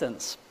the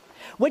mountains."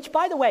 Which,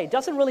 by the way,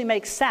 doesn't really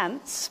make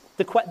sense.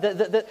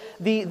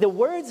 The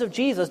words of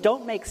Jesus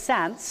don't make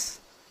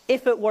sense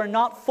if it were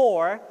not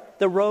for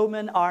the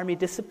Roman army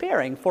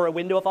disappearing, for a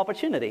window of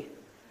opportunity.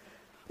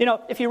 You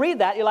know, if you read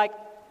that, you're like,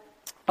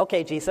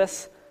 okay,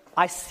 Jesus,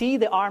 I see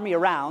the army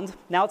around.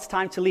 Now it's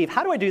time to leave.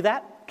 How do I do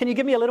that? Can you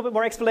give me a little bit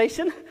more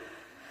explanation?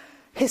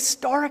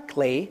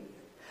 Historically,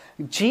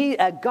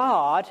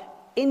 God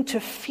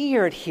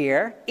intervened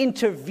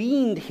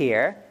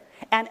here,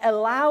 and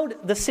allowed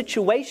the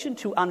situation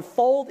to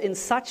unfold in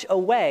such a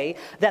way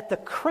that the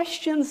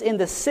Christians in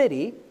the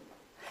city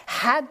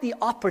had the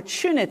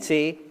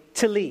opportunity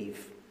to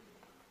leave.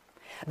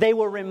 They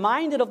were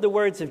reminded of the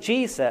words of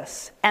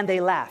Jesus, and they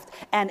left.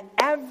 And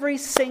every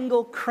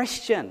single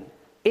Christian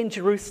in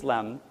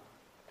Jerusalem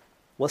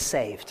was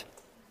saved.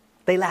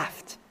 They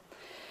left.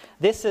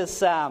 This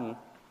is an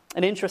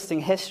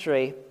interesting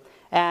history.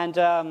 And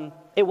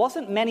it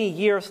wasn't many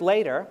years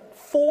later,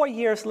 4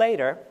 years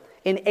later,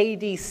 in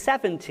AD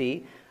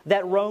 70,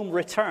 that Rome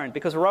returned.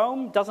 Because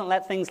Rome doesn't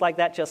let things like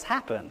that just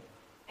happen.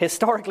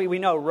 Historically, we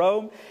know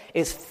Rome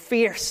is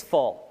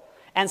fearful.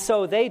 And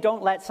so they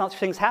don't let such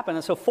things happen.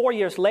 And so 4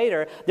 years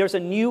later, there's a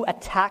new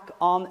attack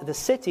on the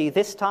city.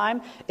 This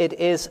time, it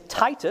is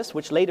Titus,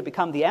 which later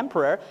became the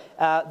emperor,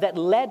 that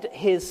led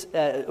his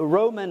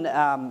Roman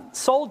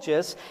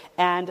soldiers,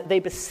 and they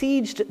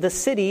besieged the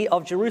city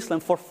of Jerusalem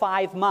for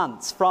 5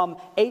 months, from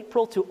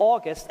April to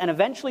August. And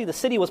eventually, the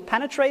city was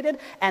penetrated,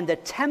 and the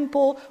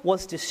temple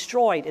was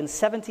destroyed in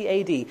 70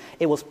 AD.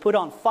 It was put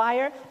on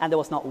fire, and there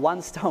was not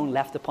one stone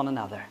left upon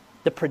another.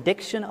 The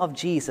prediction of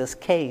Jesus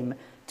came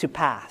to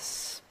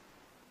pass.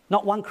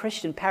 Not one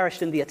Christian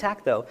perished in the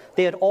attack, though.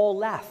 They had all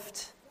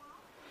left.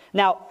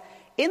 Now,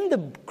 in the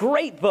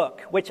great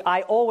book, which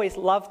I always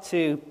love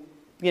to,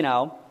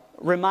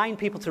 remind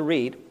people to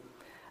read,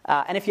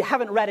 and if you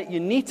haven't read it, you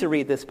need to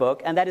read this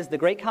book, and that is The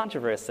Great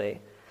Controversy.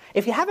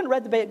 If you haven't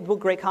read the book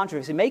Great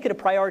Controversy, make it a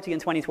priority in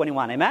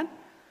 2021, amen?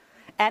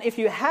 And if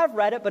you have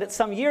read it, but it's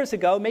some years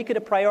ago, make it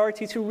a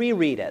priority to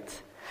reread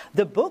it.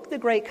 The book, The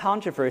Great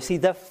Controversy,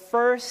 the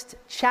first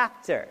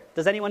chapter.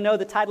 Does anyone know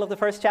the title of the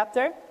first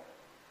chapter?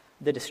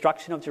 The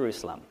Destruction of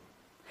Jerusalem.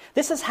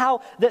 This is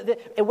how,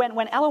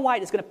 when Ellen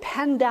White is going to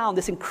pen down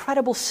this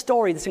incredible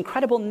story, this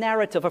incredible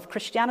narrative of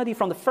Christianity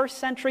from the first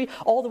century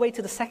all the way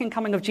to the second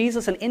coming of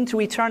Jesus and into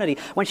eternity,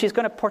 when she's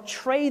going to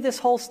portray this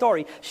whole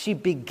story, she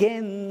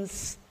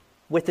begins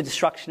with the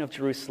destruction of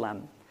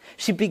Jerusalem.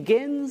 She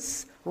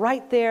begins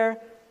right there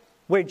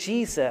where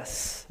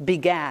Jesus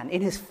began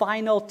in his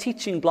final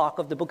teaching block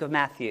of the book of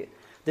Matthew,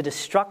 the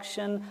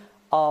destruction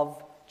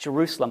of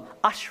Jerusalem,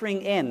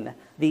 ushering in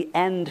the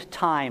end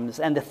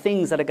times and the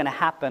things that are going to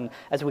happen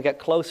as we get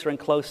closer and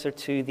closer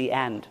to the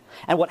end.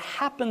 And what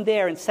happened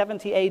there in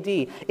 70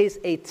 AD is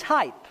a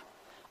type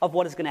of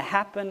what is going to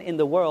happen in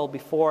the world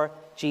before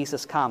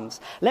Jesus comes.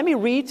 Let me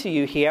read to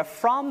you here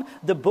from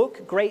the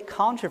book Great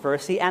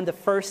Controversy and the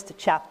first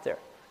chapter.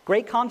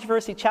 Great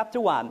Controversy,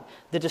 chapter 1,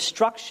 the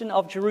destruction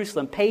of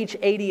Jerusalem, page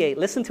 88.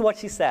 Listen to what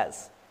she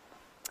says.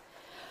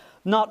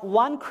 Not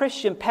one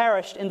Christian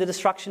perished in the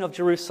destruction of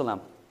Jerusalem.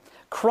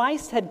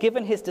 Christ had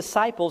given his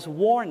disciples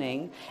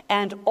warning,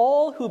 and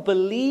all who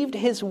believed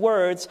his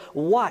words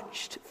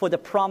watched for the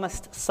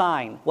promised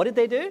sign. What did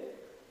they do?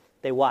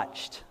 They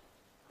watched.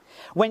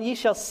 When ye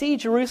shall see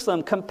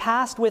Jerusalem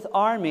compassed with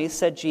armies,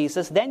 said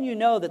Jesus, then you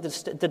know that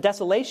the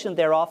desolation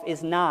thereof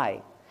is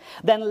nigh.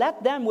 Then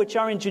let them which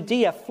are in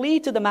Judea flee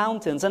to the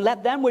mountains, and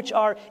let them which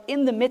are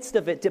in the midst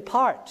of it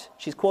depart.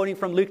 She's quoting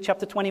from Luke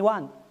chapter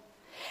 21.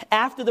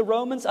 After the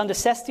Romans under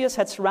Cestius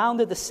had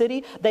surrounded the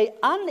city, they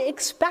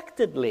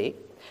unexpectedly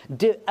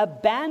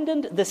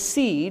abandoned the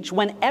siege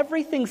when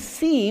everything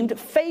seemed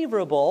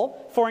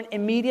favorable for an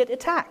immediate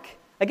attack.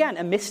 Again,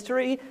 a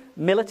mystery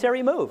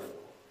military move.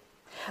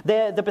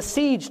 The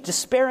besieged,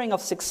 despairing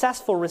of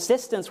successful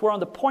resistance, were on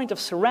the point of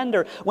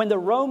surrender when the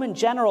Roman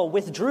general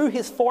withdrew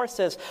his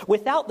forces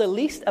without the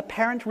least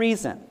apparent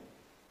reason.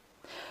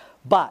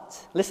 But,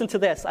 listen to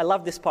this, I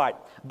love this part.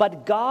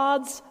 But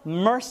God's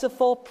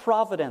merciful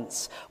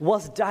providence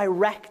was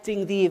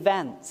directing the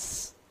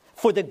events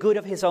for the good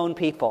of his own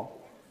people.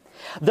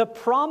 The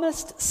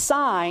promised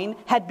sign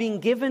had been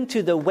given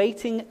to the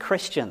waiting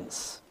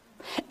Christians.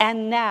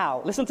 And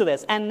now, listen to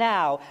this, and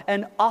now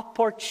an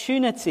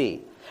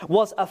opportunity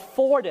was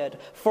afforded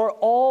for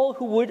all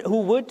who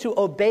would to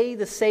obey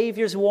the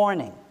Savior's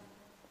warning.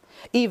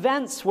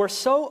 Events were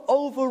so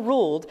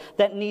overruled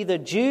that neither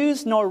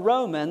Jews nor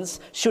Romans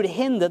should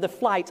hinder the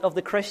flight of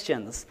the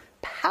Christians.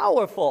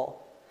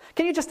 Powerful.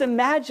 Can you just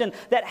imagine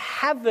that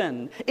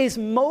heaven is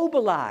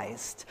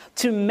mobilized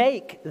to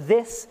make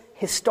this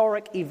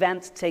historic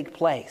event take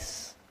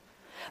place?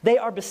 They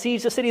are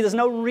besieged the city. There's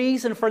no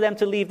reason for them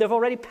to leave. They've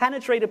already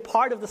penetrated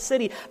part of the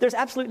city. There's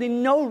absolutely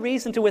no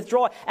reason to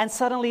withdraw. And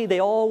suddenly they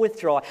all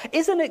withdraw.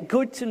 Isn't it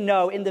good to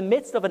know in the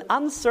midst of an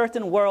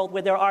uncertain world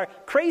where there are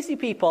crazy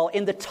people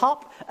in the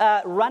top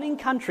running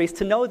countries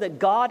to know that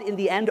God in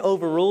the end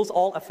overrules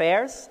all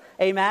affairs?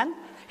 Amen?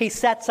 He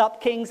sets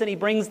up kings and he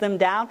brings them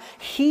down.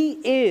 He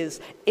is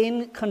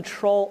in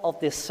control of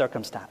this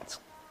circumstance.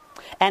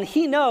 And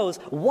he knows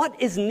what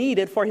is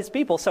needed for his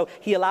people. So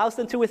he allows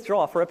them to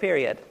withdraw for a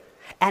period.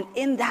 And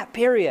in that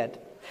period,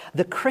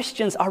 the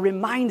Christians are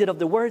reminded of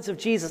the words of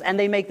Jesus, and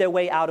they make their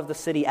way out of the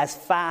city as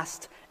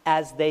fast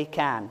as they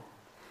can.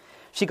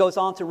 She goes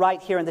on to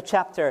write here in the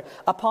chapter,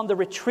 upon the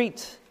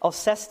retreat of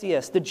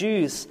Cestius, the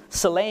Jews,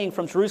 slaying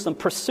from Jerusalem,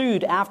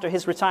 pursued after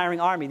his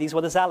retiring army. These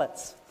were the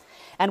Zealots.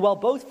 And while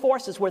both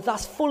forces were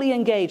thus fully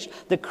engaged,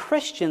 the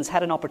Christians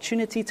had an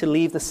opportunity to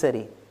leave the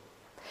city.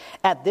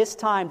 At this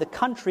time, the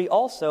country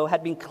also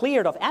had been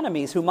cleared of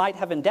enemies who might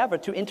have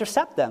endeavored to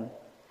intercept them.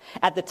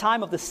 At the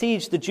time of the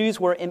siege, the Jews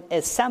were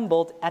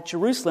assembled at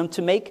Jerusalem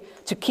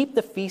to keep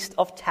the Feast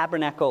of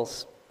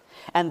Tabernacles.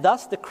 And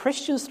thus the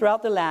Christians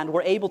throughout the land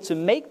were able to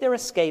make their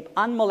escape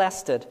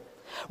unmolested.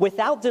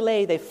 Without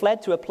delay, they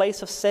fled to a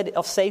place of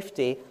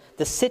safety,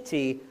 the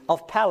city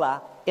of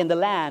Pella in the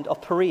land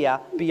of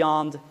Perea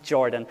beyond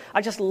Jordan.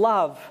 I just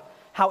love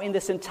how in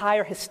this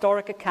entire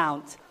historic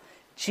account,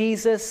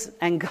 Jesus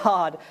and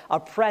God are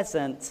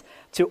present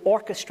to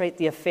orchestrate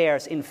the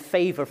affairs in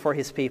favor for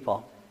his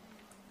people.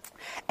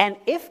 And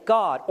if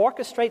God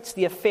orchestrates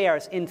the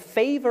affairs in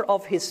favor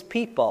of his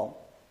people,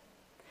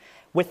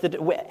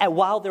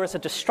 while there is a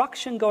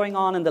destruction going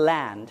on in the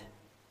land,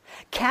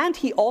 can't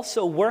he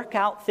also work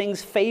out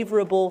things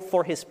favorable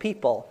for his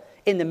people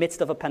in the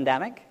midst of a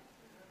pandemic?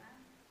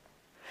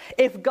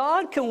 If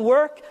God can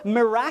work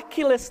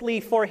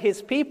miraculously for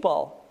his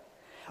people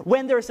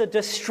when there's a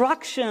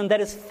destruction that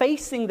is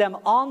facing them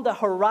on the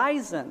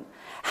horizon,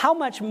 how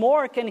much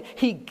more can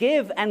he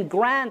give and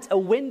grant a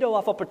window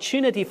of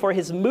opportunity for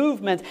his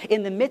movement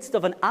in the midst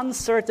of an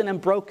uncertain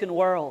and broken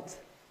world?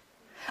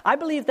 I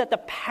believe that the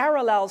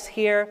parallels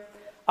here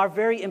are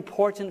very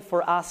important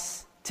for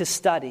us to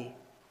study.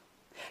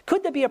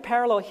 Could there be a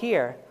parallel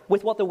here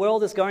with what the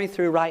world is going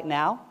through right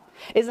now?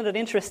 Isn't it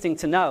interesting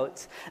to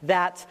note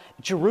that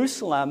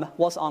Jerusalem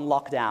was on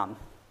lockdown?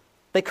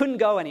 They couldn't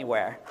go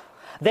anywhere.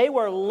 They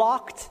were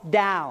locked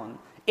down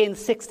in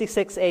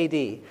 66 AD.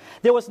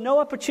 There was no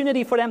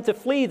opportunity for them to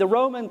flee. The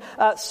Roman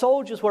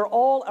soldiers were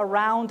all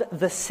around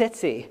the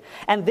city.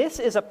 And this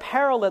is a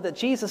parallel that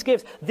Jesus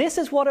gives. This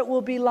is what it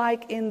will be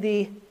like in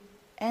the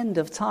end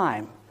of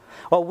time.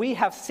 Well, we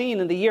have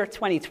seen in the year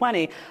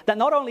 2020 that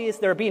not only is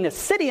there being a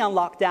city on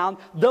lockdown,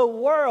 the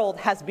world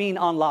has been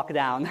on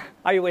lockdown.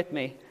 Are you with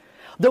me?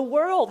 The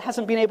world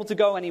hasn't been able to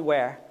go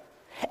anywhere.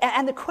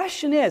 And the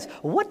question is,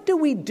 what do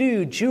we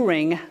do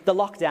during the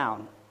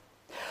lockdown?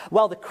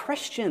 Well, the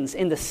Christians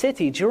in the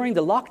city during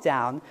the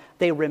lockdown,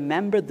 they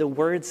remembered the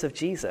words of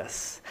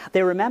Jesus.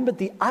 They remembered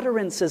the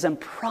utterances and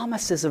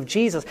promises of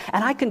Jesus.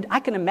 And I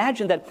can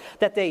imagine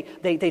that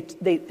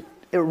they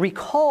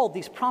recalled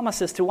these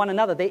promises to one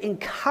another. They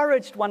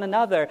encouraged one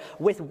another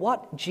with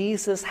what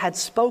Jesus had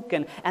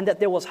spoken, and that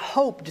there was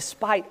hope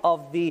despite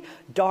of the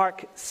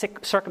dark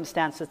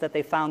circumstances that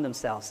they found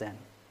themselves in.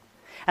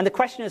 And the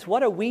question is,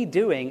 what are we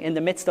doing in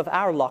the midst of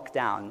our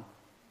lockdown?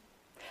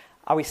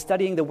 Are we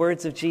studying the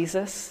words of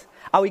Jesus?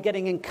 Are we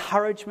getting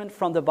encouragement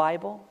from the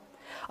Bible?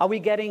 Are we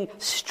getting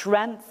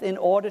strength in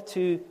order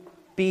to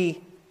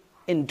be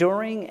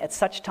enduring at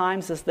such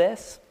times as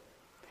this?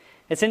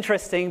 It's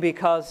interesting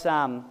because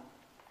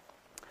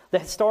the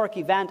historic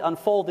event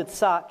unfolded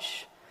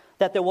such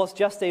that there was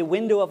just a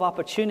window of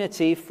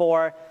opportunity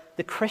for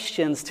the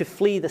Christians to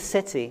flee the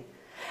city.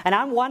 And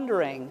I'm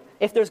wondering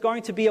if there's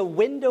going to be a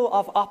window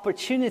of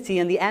opportunity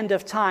in the end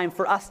of time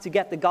for us to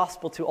get the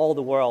gospel to all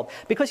the world.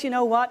 Because you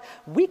know what?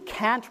 We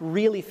can't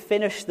really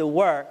finish the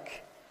work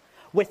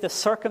with the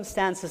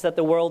circumstances that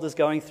the world is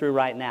going through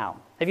right now.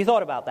 Have you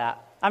thought about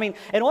that? I mean,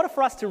 in order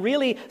for us to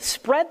really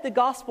spread the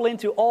gospel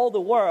into all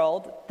the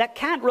world,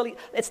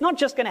 it's not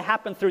just going to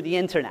happen through the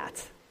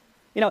internet.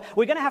 You know,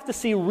 we're going to have to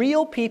see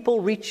real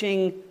people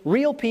reaching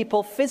real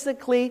people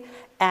physically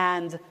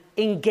and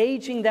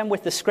engaging them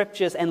with the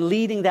scriptures and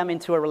leading them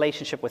into a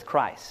relationship with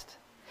Christ.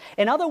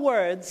 In other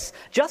words,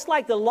 just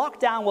like the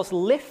lockdown was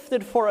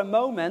lifted for a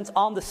moment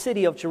on the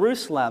city of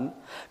Jerusalem,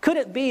 could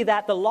it be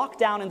that the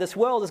lockdown in this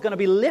world is going to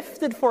be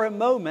lifted for a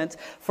moment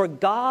for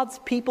God's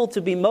people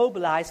to be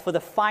mobilized for the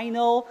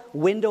final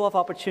window of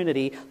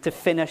opportunity to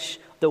finish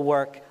the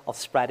work of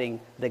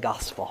spreading the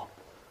gospel?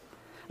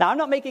 Now, I'm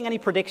not making any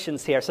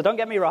predictions here, so don't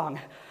get me wrong.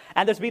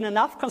 And there's been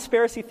enough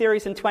conspiracy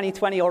theories in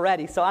 2020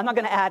 already, so I'm not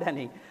going to add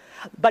any.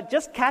 But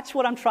just catch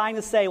what I'm trying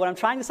to say. What I'm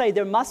trying to say,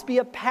 there must be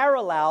a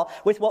parallel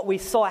with what we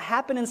saw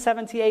happen in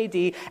 70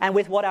 AD and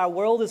with what our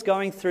world is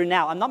going through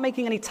now. I'm not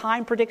making any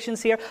time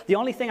predictions here. The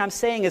only thing I'm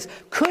saying is,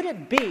 could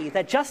it be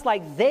that just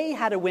like they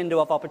had a window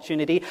of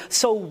opportunity,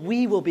 so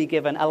we will be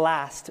given a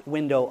last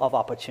window of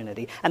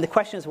opportunity? And the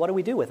question is, what do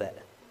we do with it?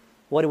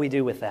 What do we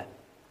do with it?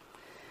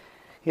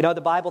 You know,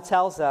 the Bible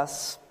tells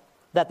us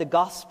that the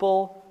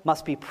gospel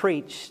must be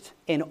preached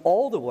in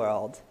all the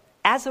world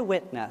as a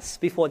witness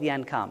before the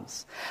end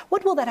comes.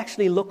 What will that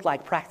actually look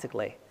like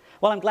practically?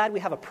 Well, I'm glad we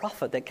have a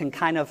prophet that can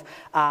kind of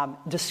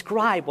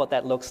describe what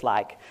that looks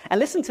like. And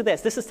listen to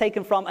this. This is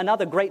taken from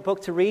another great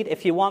book to read.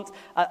 If you want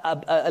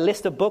a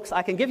list of books,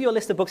 I can give you a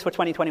list of books for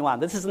 2021.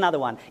 This is another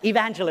one.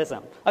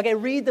 Evangelism. Okay,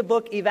 read the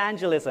book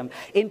Evangelism.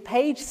 In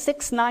page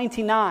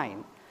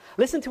 699,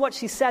 listen to what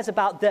she says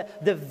about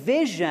the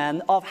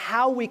vision of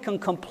how we can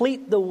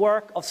complete the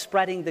work of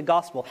spreading the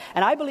gospel.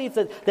 And I believe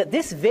that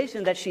this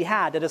vision that she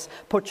had, that is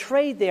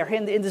portrayed there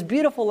in this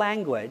beautiful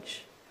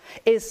language,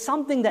 is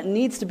something that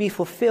needs to be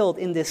fulfilled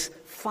in this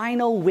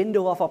final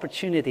window of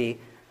opportunity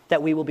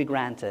that we will be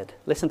granted.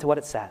 Listen to what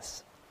it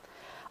says.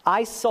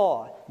 I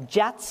saw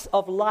jets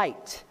of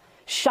light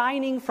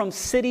shining from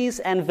cities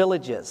and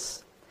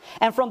villages,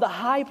 and from the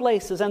high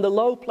places and the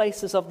low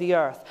places of the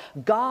earth.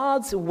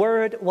 God's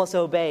word was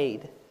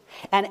obeyed.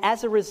 And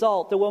as a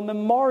result, there were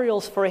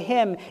memorials for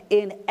him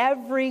in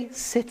every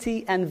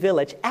city and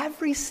village.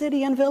 Every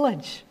city and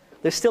village.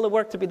 There's still a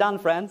work to be done,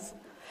 friends.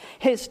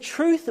 His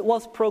truth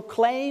was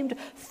proclaimed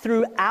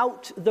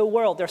throughout the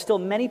world. There are still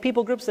many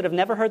people groups that have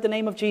never heard the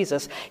name of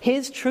Jesus.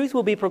 His truth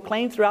will be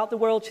proclaimed throughout the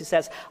world, she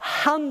says.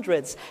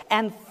 Hundreds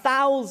and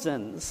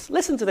thousands.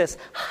 Listen to this.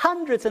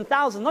 Hundreds and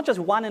thousands. Not just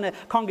one in a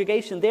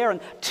congregation there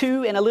and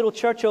two in a little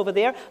church over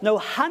there. No,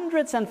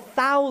 hundreds and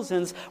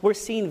thousands were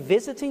seen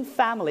visiting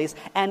families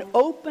and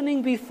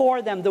opening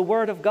before them the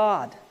Word of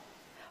God.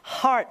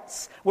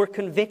 Hearts were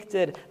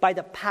convicted by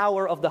the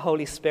power of the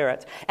Holy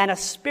Spirit, and a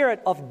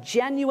spirit of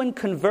genuine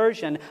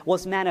conversion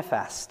was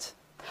manifest.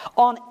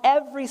 On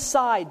every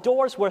side,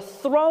 doors were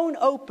thrown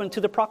open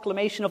to the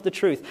proclamation of the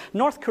truth.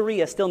 North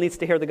Korea still needs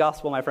to hear the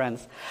gospel, my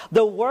friends.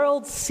 The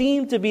world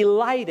seemed to be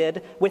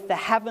lighted with the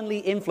heavenly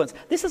influence.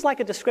 This is like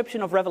a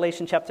description of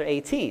Revelation chapter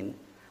 18.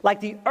 Like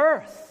the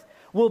earth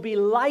will be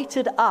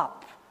lighted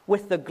up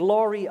with the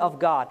glory of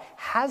God.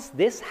 Has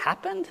this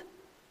happened?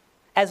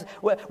 As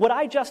what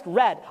I just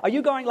read, are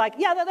you going like,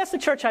 yeah, that's the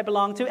church I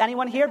belong to?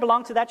 Anyone here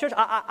belong to that church?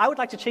 I would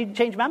like to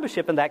change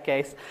membership in that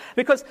case.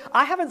 Because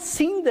I haven't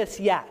seen this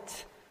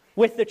yet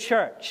with the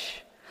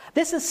church.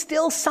 This is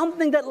still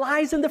something that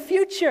lies in the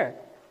future.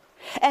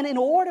 And in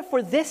order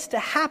for this to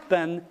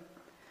happen,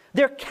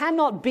 there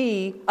cannot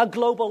be a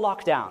global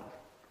lockdown.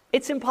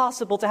 It's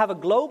impossible to have a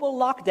global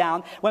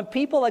lockdown when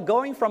people are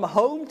going from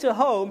home to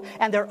home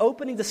and they're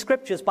opening the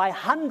scriptures by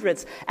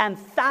hundreds and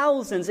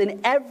thousands in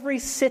every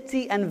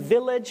city and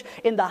village,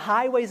 in the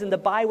highways and the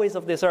byways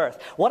of this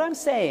earth. What I'm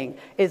saying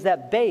is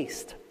that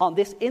based on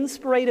this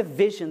inspirative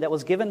vision that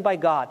was given by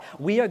God,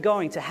 we are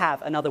going to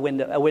have another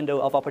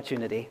window of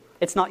opportunity.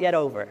 It's not yet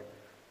over.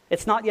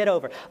 It's not yet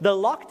over. The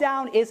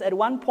lockdown is at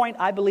one point,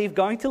 I believe,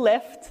 going to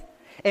lift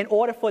in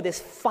order for this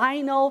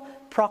final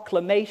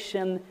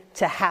proclamation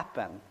to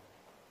happen.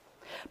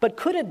 But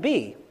could it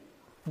be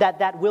that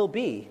that will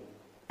be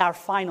our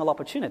final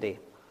opportunity?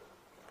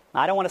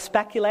 I don't want to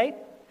speculate,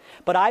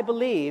 but I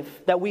believe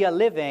that we are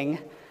living,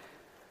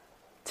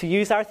 to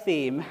use our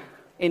theme,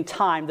 in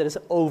time that is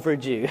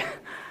overdue.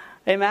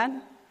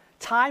 Amen?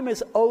 Time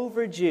is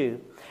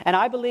overdue. And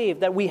I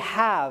believe that we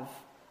have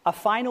a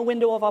final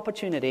window of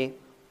opportunity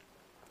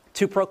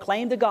to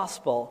proclaim the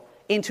gospel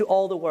into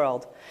all the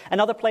world.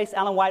 Another place,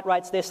 Ellen White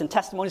writes this in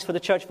Testimonies for the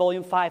Church,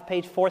 Volume 5,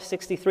 page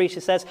 463. She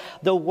says,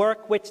 the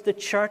work which the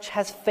church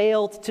has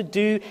failed to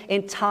do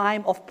in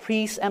time of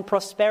peace and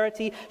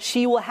prosperity,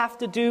 she will have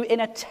to do in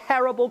a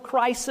terrible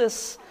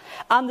crisis,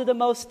 under the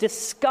most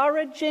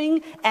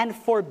discouraging and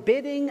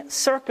forbidding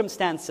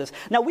circumstances.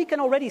 Now, we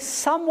can already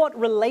somewhat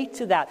relate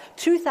to that.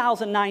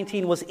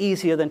 2019 was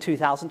easier than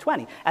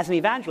 2020. As an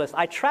evangelist,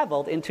 I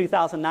traveled in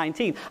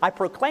 2019. I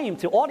proclaimed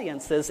to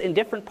audiences in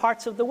different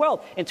parts of the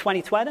world. In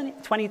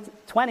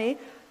 2020,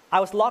 I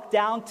was locked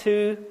down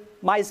to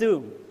my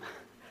Zoom.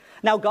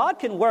 Now, God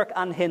can work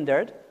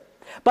unhindered,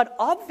 but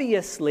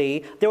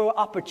obviously, there were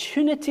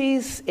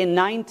opportunities in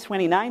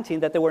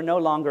 2019 that there were no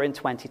longer in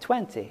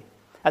 2020.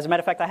 As a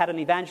matter of fact, I had an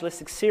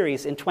evangelistic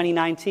series in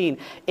 2019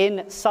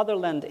 in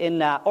Sutherland,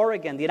 in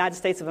Oregon, the United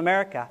States of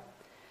America.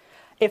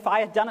 If I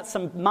had done it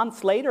some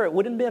months later, it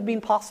wouldn't have been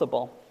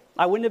possible.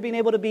 I wouldn't have been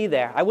able to be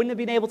there. I wouldn't have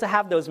been able to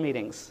have those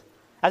meetings.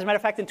 As a matter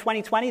of fact, in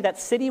 2020, that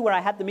city where I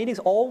had the meetings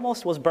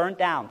almost was burnt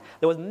down.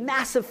 There was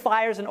massive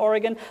fires in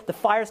Oregon. The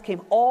fires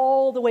came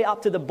all the way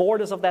up to the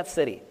borders of that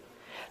city.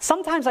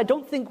 Sometimes I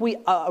don't think we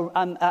are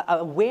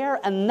aware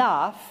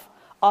enough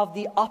of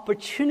the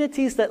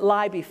opportunities that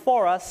lie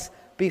before us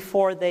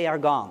before they are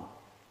gone.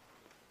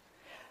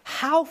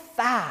 How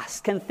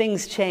fast can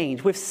things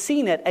change? We've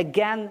seen it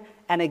again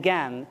and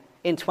again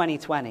in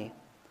 2020.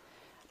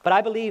 But I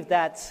believe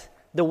that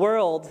the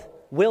world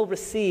will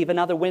receive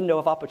another window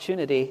of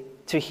opportunity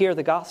to hear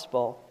the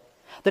gospel.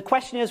 The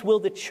question is, will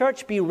the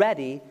church be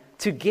ready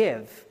to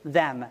give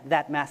them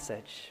that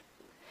message?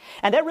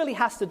 And that really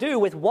has to do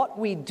with what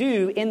we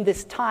do in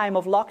this time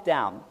of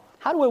lockdown.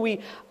 Are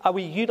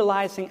we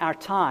utilizing our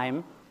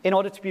time in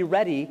order to be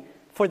ready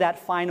for that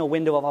final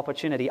window of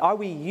opportunity? Are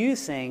we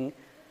using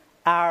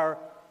our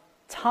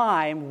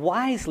time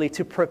wisely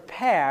to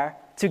prepare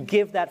to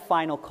give that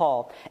final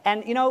call?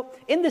 And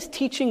in this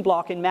teaching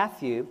block in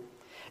Matthew,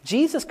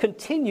 Jesus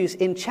continues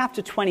in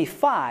chapter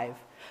 25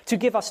 to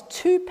give us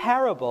two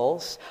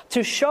parables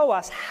to show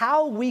us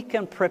how we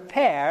can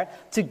prepare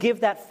to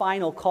give that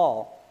final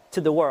call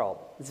to the world.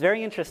 It's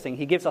very interesting.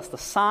 He gives us the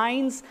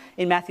signs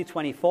in Matthew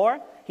 24.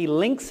 He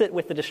links it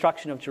with the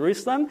destruction of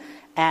Jerusalem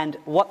and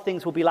what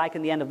things will be like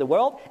in the end of the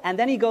world. And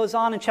then he goes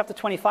on in chapter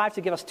 25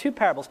 to give us two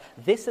parables.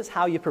 This is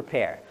how you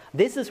prepare.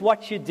 This is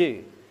what you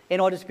do in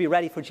order to be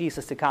ready for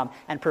Jesus to come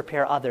and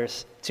prepare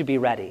others to be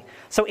ready.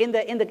 So in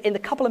the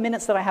couple of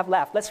minutes that I have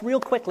left, let's real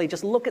quickly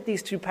just look at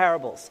these two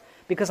parables,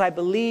 because I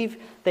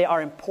believe they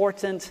are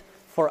important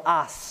for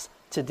us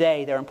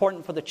today. They're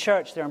important for the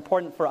church. They're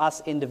important for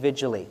us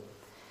individually.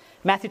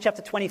 Matthew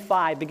chapter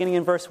 25, beginning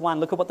in verse 1,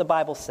 look at what the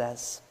Bible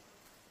says.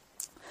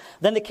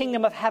 Then the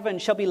kingdom of heaven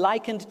shall be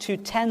likened to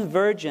 10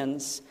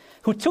 virgins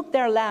who took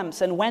their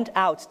lamps and went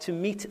out to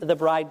meet the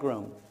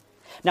bridegroom.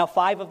 Now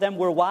 5 of them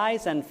were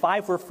wise and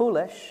 5 were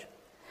foolish.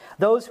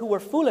 Those who were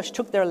foolish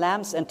took their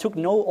lamps and took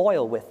no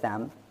oil with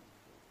them.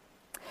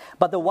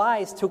 But the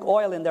wise took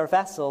oil in their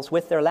vessels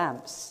with their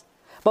lamps.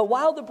 But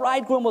while the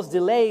bridegroom was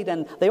delayed,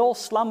 and they all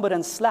slumbered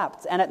and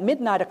slept, and at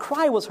midnight a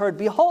cry was heard,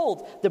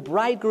 Behold, the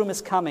bridegroom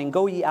is coming,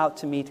 go ye out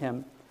to meet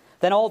him.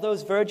 Then all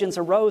those virgins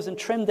arose and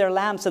trimmed their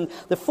lamps, and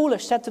the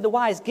foolish said to the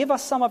wise, Give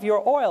us some of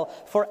your oil,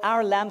 for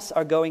our lamps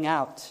are going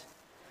out.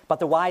 But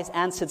the wise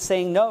answered,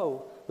 saying,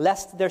 No,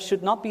 lest there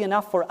should not be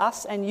enough for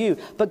us and you,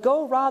 but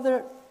go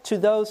rather to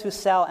those who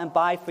sell and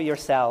buy for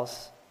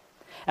yourselves.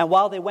 And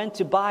while they went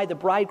to buy, the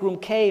bridegroom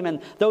came,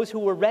 and those who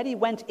were ready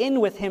went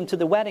in with him to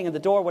the wedding, and the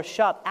door was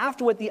shut.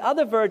 Afterward the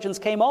other virgins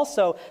came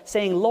also,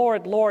 saying,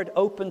 Lord, Lord,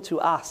 open to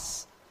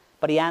us.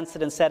 But he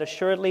answered and said,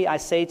 Assuredly I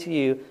say to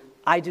you,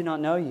 I do not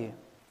know you.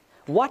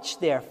 Watch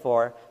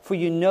therefore, for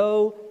you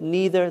know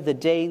neither the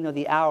day nor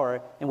the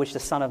hour in which the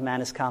Son of Man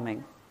is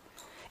coming.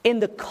 In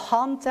the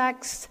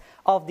context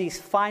of these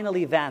final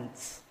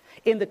events,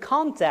 in the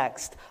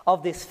context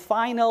of this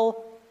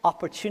final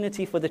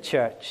opportunity for the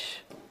church,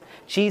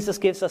 Jesus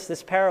gives us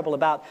this parable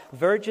about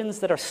virgins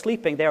that are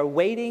sleeping. They are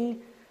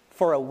waiting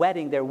for a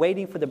wedding. They're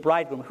waiting for the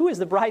bridegroom. Who is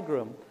the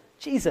bridegroom?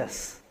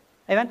 Jesus.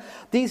 Amen?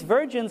 These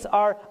virgins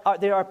are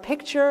a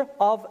picture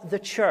of the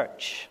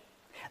church.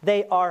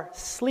 They are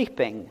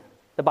sleeping,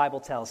 the Bible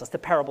tells us, the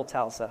parable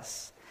tells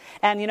us.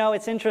 And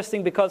it's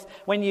interesting because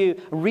when you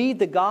read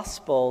the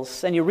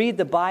Gospels and you read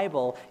the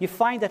Bible, you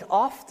find that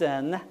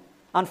often,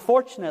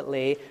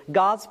 unfortunately,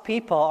 God's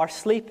people are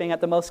sleeping at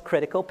the most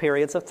critical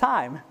periods of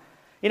time.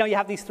 You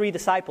have these 3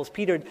 disciples,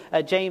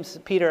 James,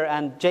 Peter,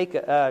 and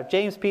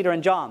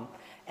John.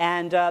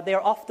 And they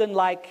are often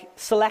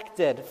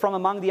selected from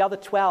among the other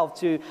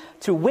 12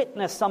 to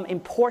witness some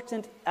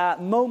important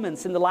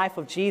moments in the life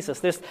of Jesus.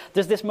 There's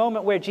this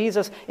moment where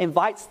Jesus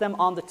invites them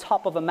on the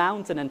top of a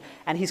mountain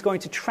and he's going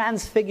to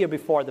transfigure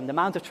before them, the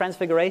Mount of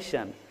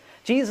Transfiguration.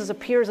 Jesus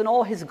appears in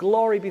all his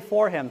glory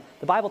before him.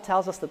 The Bible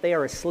tells us that they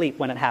are asleep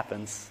when it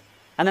happens.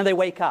 And then they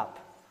wake up.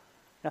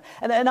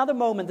 And another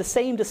moment, the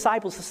same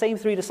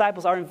 3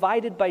 disciples are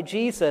invited by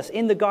Jesus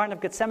in the Garden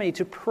of Gethsemane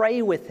to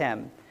pray with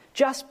him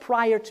just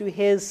prior to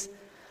his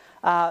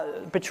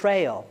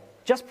betrayal,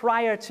 just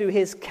prior to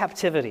his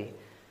captivity.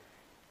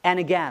 And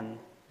again,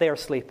 they are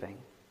sleeping.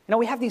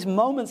 We have these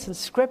moments in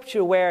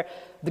Scripture where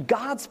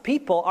God's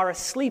people are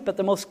asleep at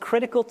the most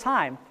critical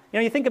time.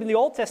 You think of in the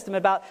Old Testament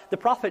about the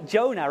prophet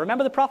Jonah.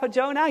 Remember the prophet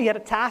Jonah? He had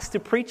a task to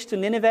preach to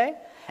Nineveh.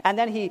 And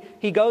then he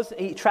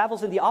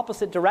travels in the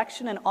opposite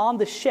direction, and on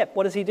the ship,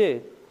 what does he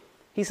do?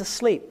 He's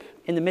asleep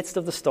in the midst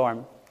of the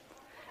storm.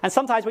 And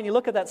sometimes when you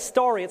look at that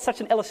story, it's such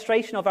an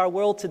illustration of our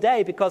world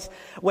today, because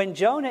when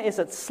Jonah is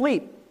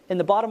asleep in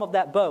the bottom of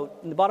that boat,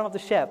 in the bottom of the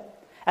ship,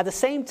 at the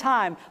same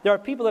time, there are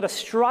people that are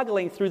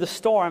struggling through the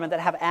storm and that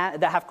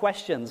have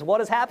questions.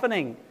 What is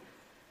happening?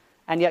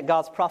 And yet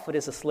God's prophet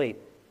is asleep.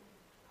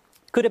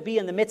 Could it be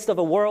in the midst of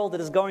a world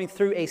that is going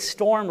through a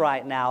storm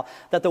right now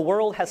that the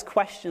world has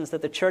questions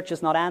that the church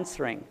is not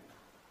answering?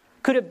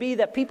 Could it be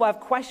that people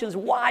have questions,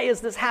 why is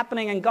this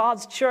happening? And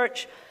God's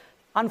church,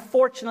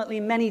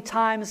 unfortunately, many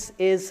times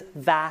is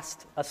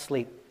vast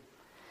asleep.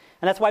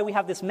 And that's why we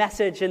have this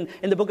message in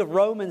the book of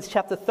Romans,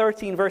 chapter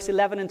 13, verse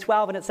 11 and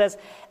 12. And it says,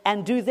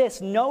 And do this,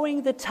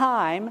 knowing the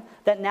time,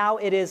 that now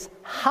it is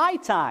high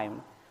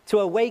time to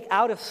awake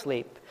out of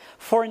sleep.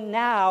 For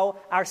now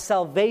our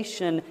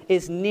salvation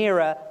is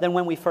nearer than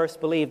when we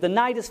first believed. The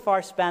night is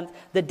far spent,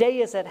 the day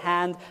is at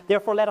hand.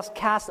 Therefore let us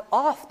cast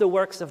off the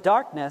works of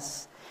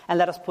darkness and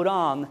let us put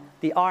on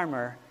the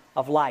armor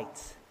of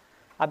light.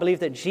 I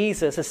believe that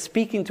Jesus is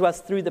speaking to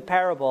us through the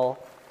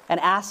parable and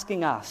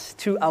asking us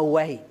to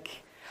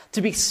awake,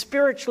 to be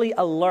spiritually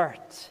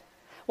alert.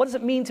 What does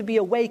it mean to be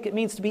awake? It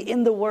means to be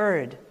in the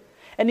Word.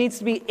 It means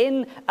to be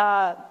in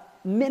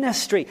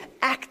ministry,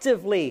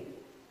 actively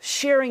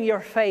sharing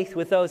your faith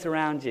with those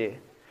around you,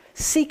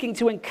 seeking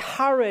to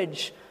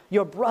encourage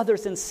your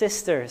brothers and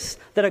sisters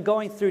that are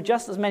going through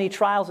just as many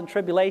trials and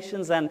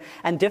tribulations and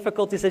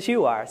difficulties as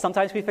you are.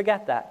 Sometimes we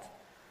forget that.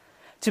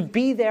 To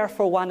be there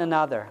for one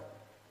another.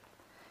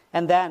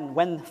 And then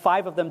when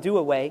 5 of them do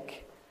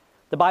awake,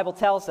 the Bible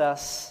tells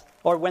us,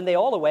 or when they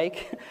all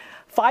awake,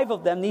 5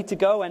 of them need to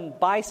go and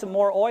buy some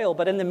more oil.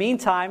 But in the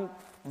meantime,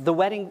 the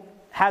wedding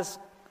has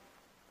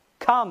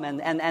come, and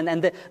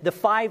the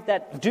 5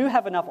 that do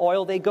have enough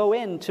oil, they go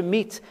in to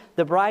meet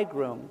the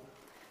bridegroom.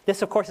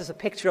 This, of course, is a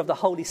picture of the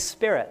Holy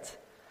Spirit.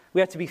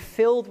 We are to be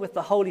filled with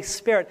the Holy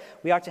Spirit.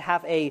 We are to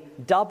have a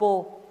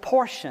double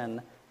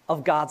portion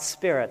of God's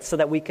Spirit so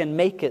that we can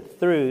make it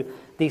through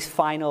these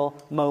final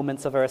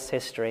moments of Earth's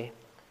history.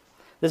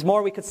 There's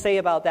more we could say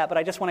about that, but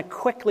I just want to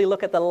quickly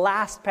look at the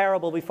last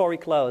parable before we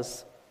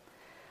close.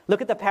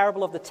 Look at the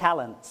parable of the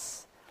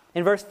talents.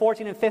 In verse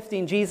 14 and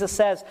 15, Jesus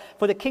says,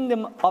 For the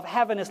kingdom of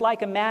heaven is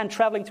like a man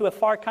traveling to a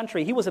far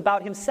country. He was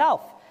about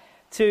himself,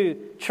 to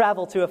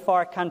travel to a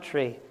far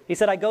country. He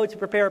said, I go to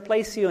prepare a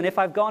place for you, and if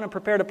I've gone and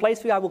prepared a place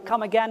for you, I will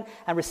come again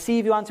and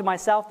receive you unto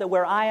myself, that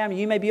where I am,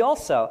 you may be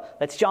also.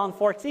 That's John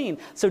 14.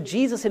 So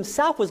Jesus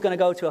himself was going to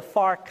go to a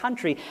far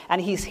country, and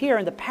he's here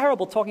in the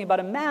parable talking about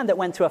a man that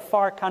went to a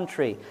far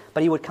country,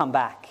 but he would come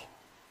back.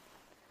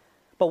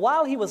 But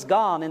while he was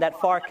gone in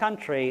that far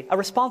country, a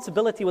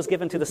responsibility was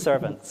given to the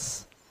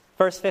servants.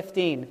 Verse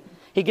 15,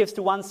 he gives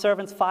to one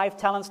servant 5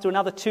 talents, to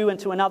another 2, and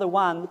to another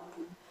 1,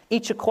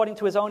 each according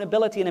to his own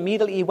ability, and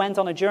immediately he went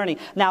on a journey.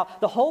 Now,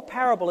 the whole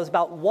parable is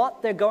about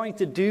what they're going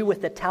to do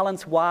with the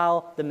talents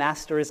while the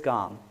master is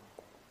gone.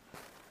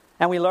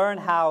 And we learn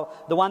how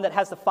the one that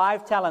has the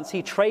 5 talents,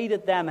 he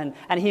traded them,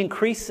 and he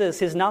increases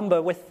his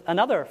number with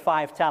another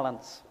 5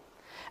 talents.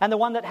 And the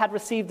one that had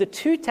received the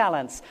 2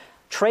 talents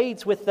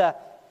trades with the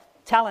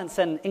talents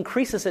and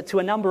increases it to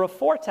a number of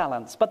 4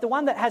 talents. But the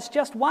one that has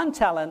just 1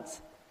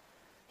 talent,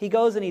 he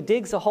goes and he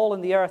digs a hole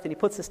in the earth and he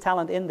puts his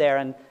talent in there,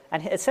 and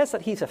it says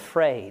that he's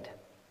afraid.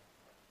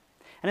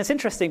 And it's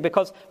interesting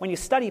because when you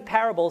study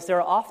parables,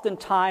 there are often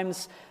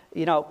times,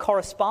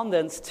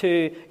 correspondence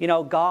to,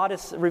 God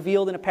is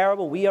revealed in a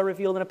parable, we are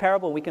revealed in a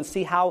parable. We can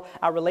see how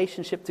our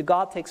relationship to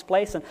God takes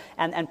place,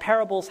 and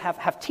parables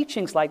have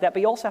teachings like that,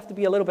 but you also have to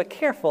be a little bit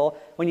careful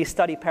when you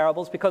study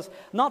parables, because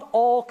not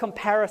all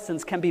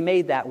comparisons can be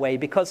made that way,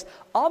 because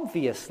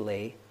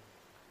obviously,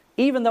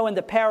 even though in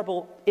the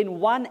parable, in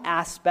one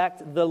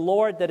aspect, the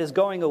Lord that is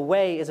going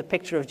away is a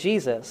picture of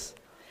Jesus,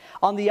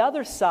 on the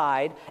other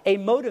side, a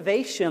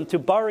motivation to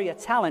bury a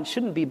talent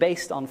shouldn't be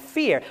based on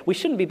fear. We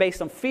shouldn't be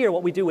based on fear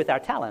what we do with our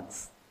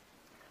talents.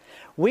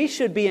 We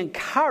should be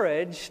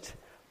encouraged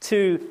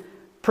to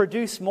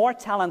produce more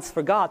talents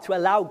for God, to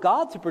allow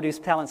God to produce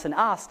talents in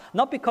us,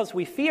 not because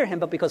we fear him,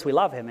 but because we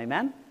love him.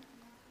 Amen?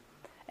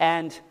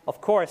 And,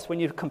 of course,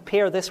 when you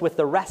compare this with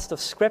the rest of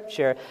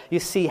Scripture, you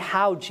see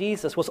how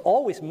Jesus was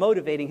always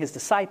motivating his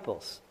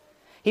disciples.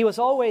 He was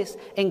always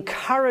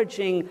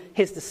encouraging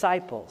his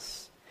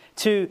disciples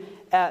to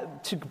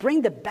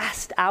bring the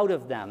best out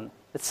of them.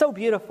 It's so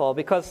beautiful,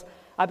 because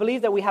I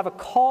believe that we have a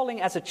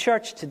calling as a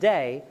church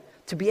today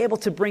to be able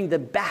to bring the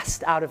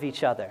best out of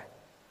each other,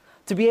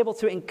 to be able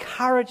to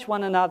encourage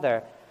one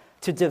another,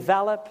 to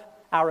develop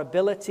our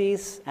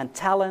abilities and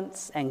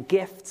talents and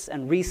gifts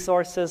and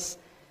resources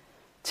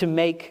to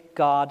make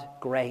God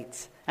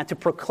great and to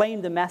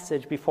proclaim the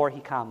message before he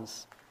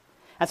comes.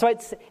 And so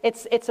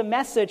it's a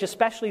message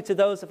especially to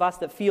those of us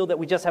that feel that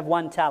we just have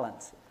 1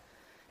 talent.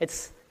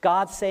 It's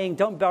God saying,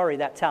 don't bury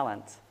that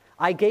talent.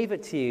 I gave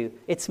it to you.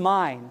 It's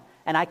mine,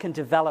 and I can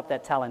develop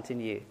that talent in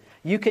you.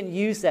 You can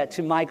use that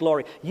to my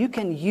glory. You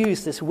can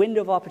use this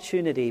window of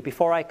opportunity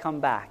before I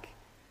come back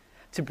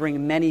to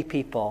bring many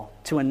people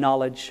to a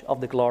knowledge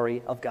of the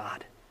glory of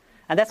God.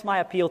 And that's my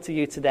appeal to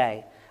you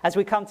today. As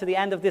we come to the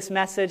end of this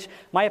message,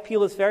 my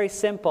appeal is very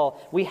simple.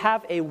 We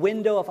have a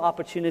window of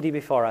opportunity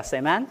before us.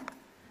 Amen?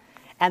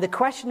 And the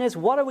question is,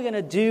 what are we going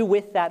to do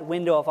with that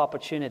window of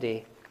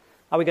opportunity?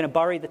 Are we going to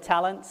bury the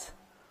talent?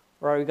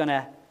 Or are we going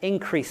to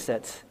increase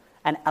it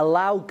and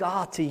allow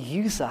God to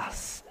use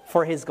us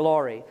for his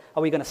glory?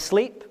 Are we going to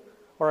sleep,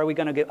 or are we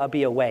going to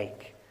be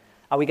awake?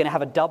 Are we going to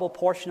have a double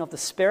portion of the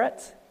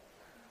Spirit?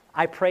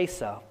 I pray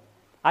so.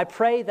 I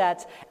pray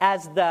that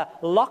as the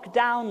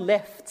lockdown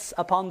lifts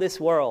upon this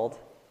world,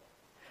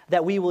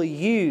 that we will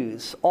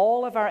use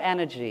all of our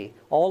energy,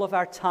 all of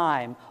our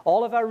time,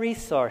 all of our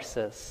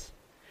resources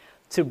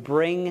to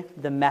bring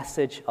the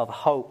message of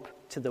hope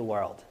to the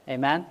world.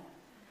 Amen?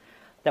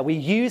 That we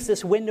use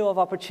this window of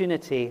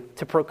opportunity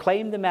to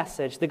proclaim the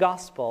message, the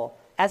gospel,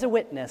 as a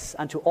witness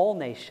unto all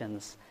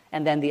nations,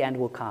 and then the end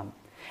will come.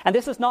 And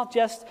this is not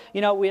just,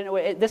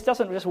 this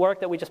doesn't just work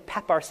that we just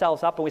pep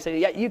ourselves up and we say,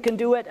 yeah, you can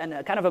do it, and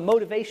a kind of a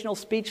motivational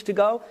speech to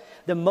go.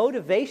 The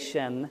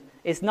motivation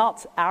is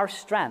not our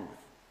strength.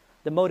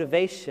 The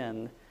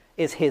motivation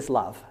is his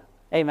love.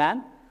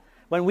 Amen?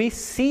 When we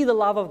see the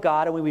love of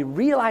God and when we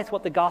realize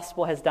what the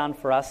gospel has done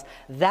for us,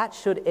 that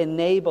should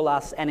enable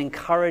us and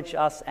encourage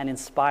us and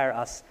inspire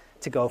us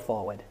to go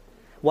forward.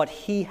 What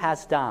he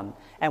has done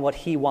and what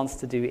he wants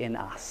to do in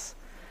us.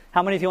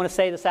 How many of you want to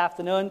say this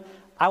afternoon,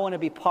 I want to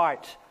be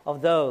part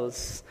of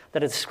those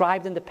that are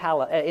described in the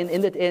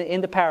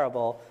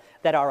parable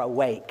that are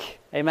awake?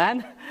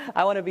 Amen?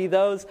 I want to be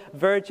those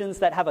virgins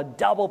that have a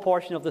double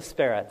portion of the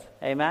Spirit.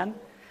 Amen?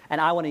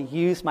 And I want to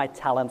use my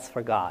talents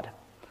for God.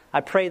 I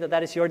pray that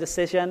that is your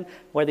decision,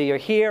 whether you're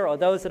here or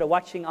those that are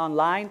watching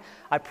online.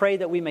 I pray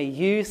that we may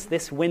use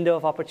this window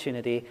of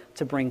opportunity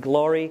to bring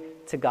glory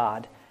to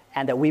God,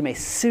 and that we may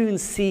soon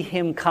see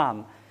him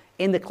come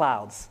in the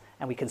clouds,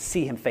 and we can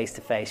see him face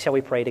to face. Shall we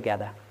pray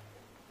together?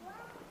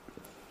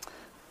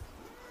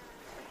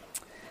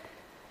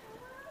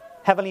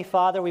 Heavenly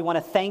Father, we want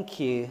to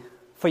thank you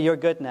for your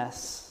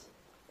goodness.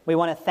 We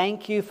want to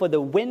thank you for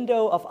the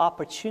window of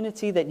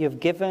opportunity that you've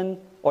given,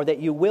 or that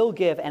you will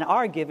give and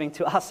are giving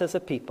to us as a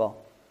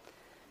people.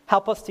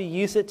 Help us to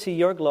use it to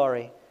your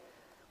glory.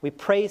 We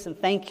praise and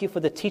thank you for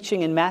the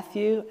teaching in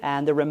Matthew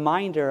and the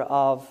reminder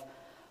of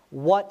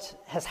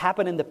what has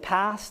happened in the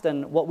past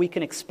and what we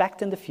can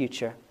expect in the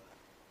future.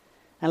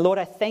 And Lord,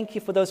 I thank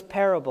you for those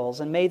parables,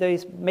 and may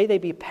they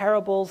be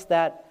parables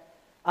that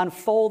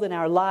unfold in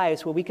our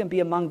lives where we can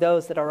be among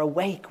those that are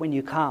awake when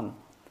you come,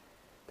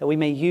 that we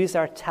may use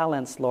our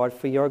talents, Lord,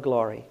 for your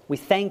glory. We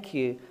thank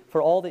you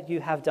for all that you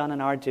have done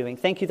and are doing.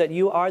 Thank you that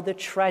you are the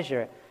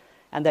treasure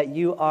and that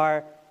you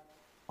are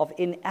of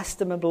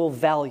inestimable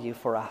value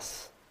for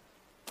us.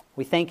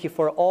 We thank you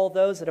for all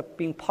those that have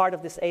been part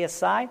of this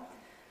ASI.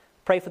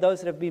 Pray for those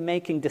that have been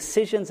making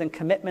decisions and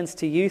commitments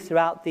to you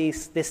throughout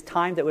this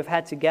time that we've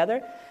had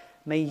together.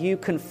 May you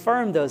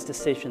confirm those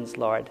decisions,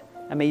 Lord,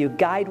 and may you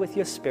guide with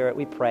your Spirit,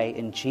 we pray,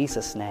 in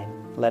Jesus'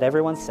 name. Let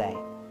everyone say,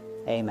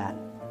 amen.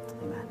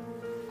 Amen.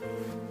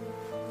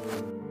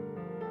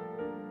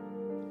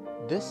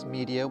 This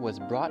media was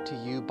brought to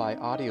you by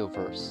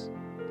Audioverse,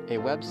 a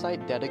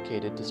website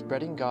dedicated to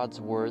spreading God's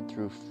Word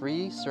through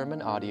free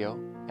sermon audio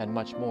and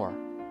much more.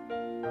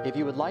 If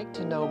you would like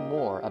to know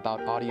more about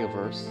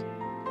Audioverse,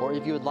 or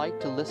if you would like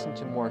to listen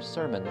to more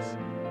sermons,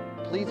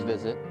 please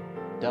visit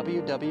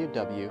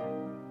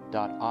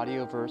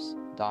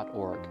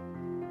www.audioverse.org.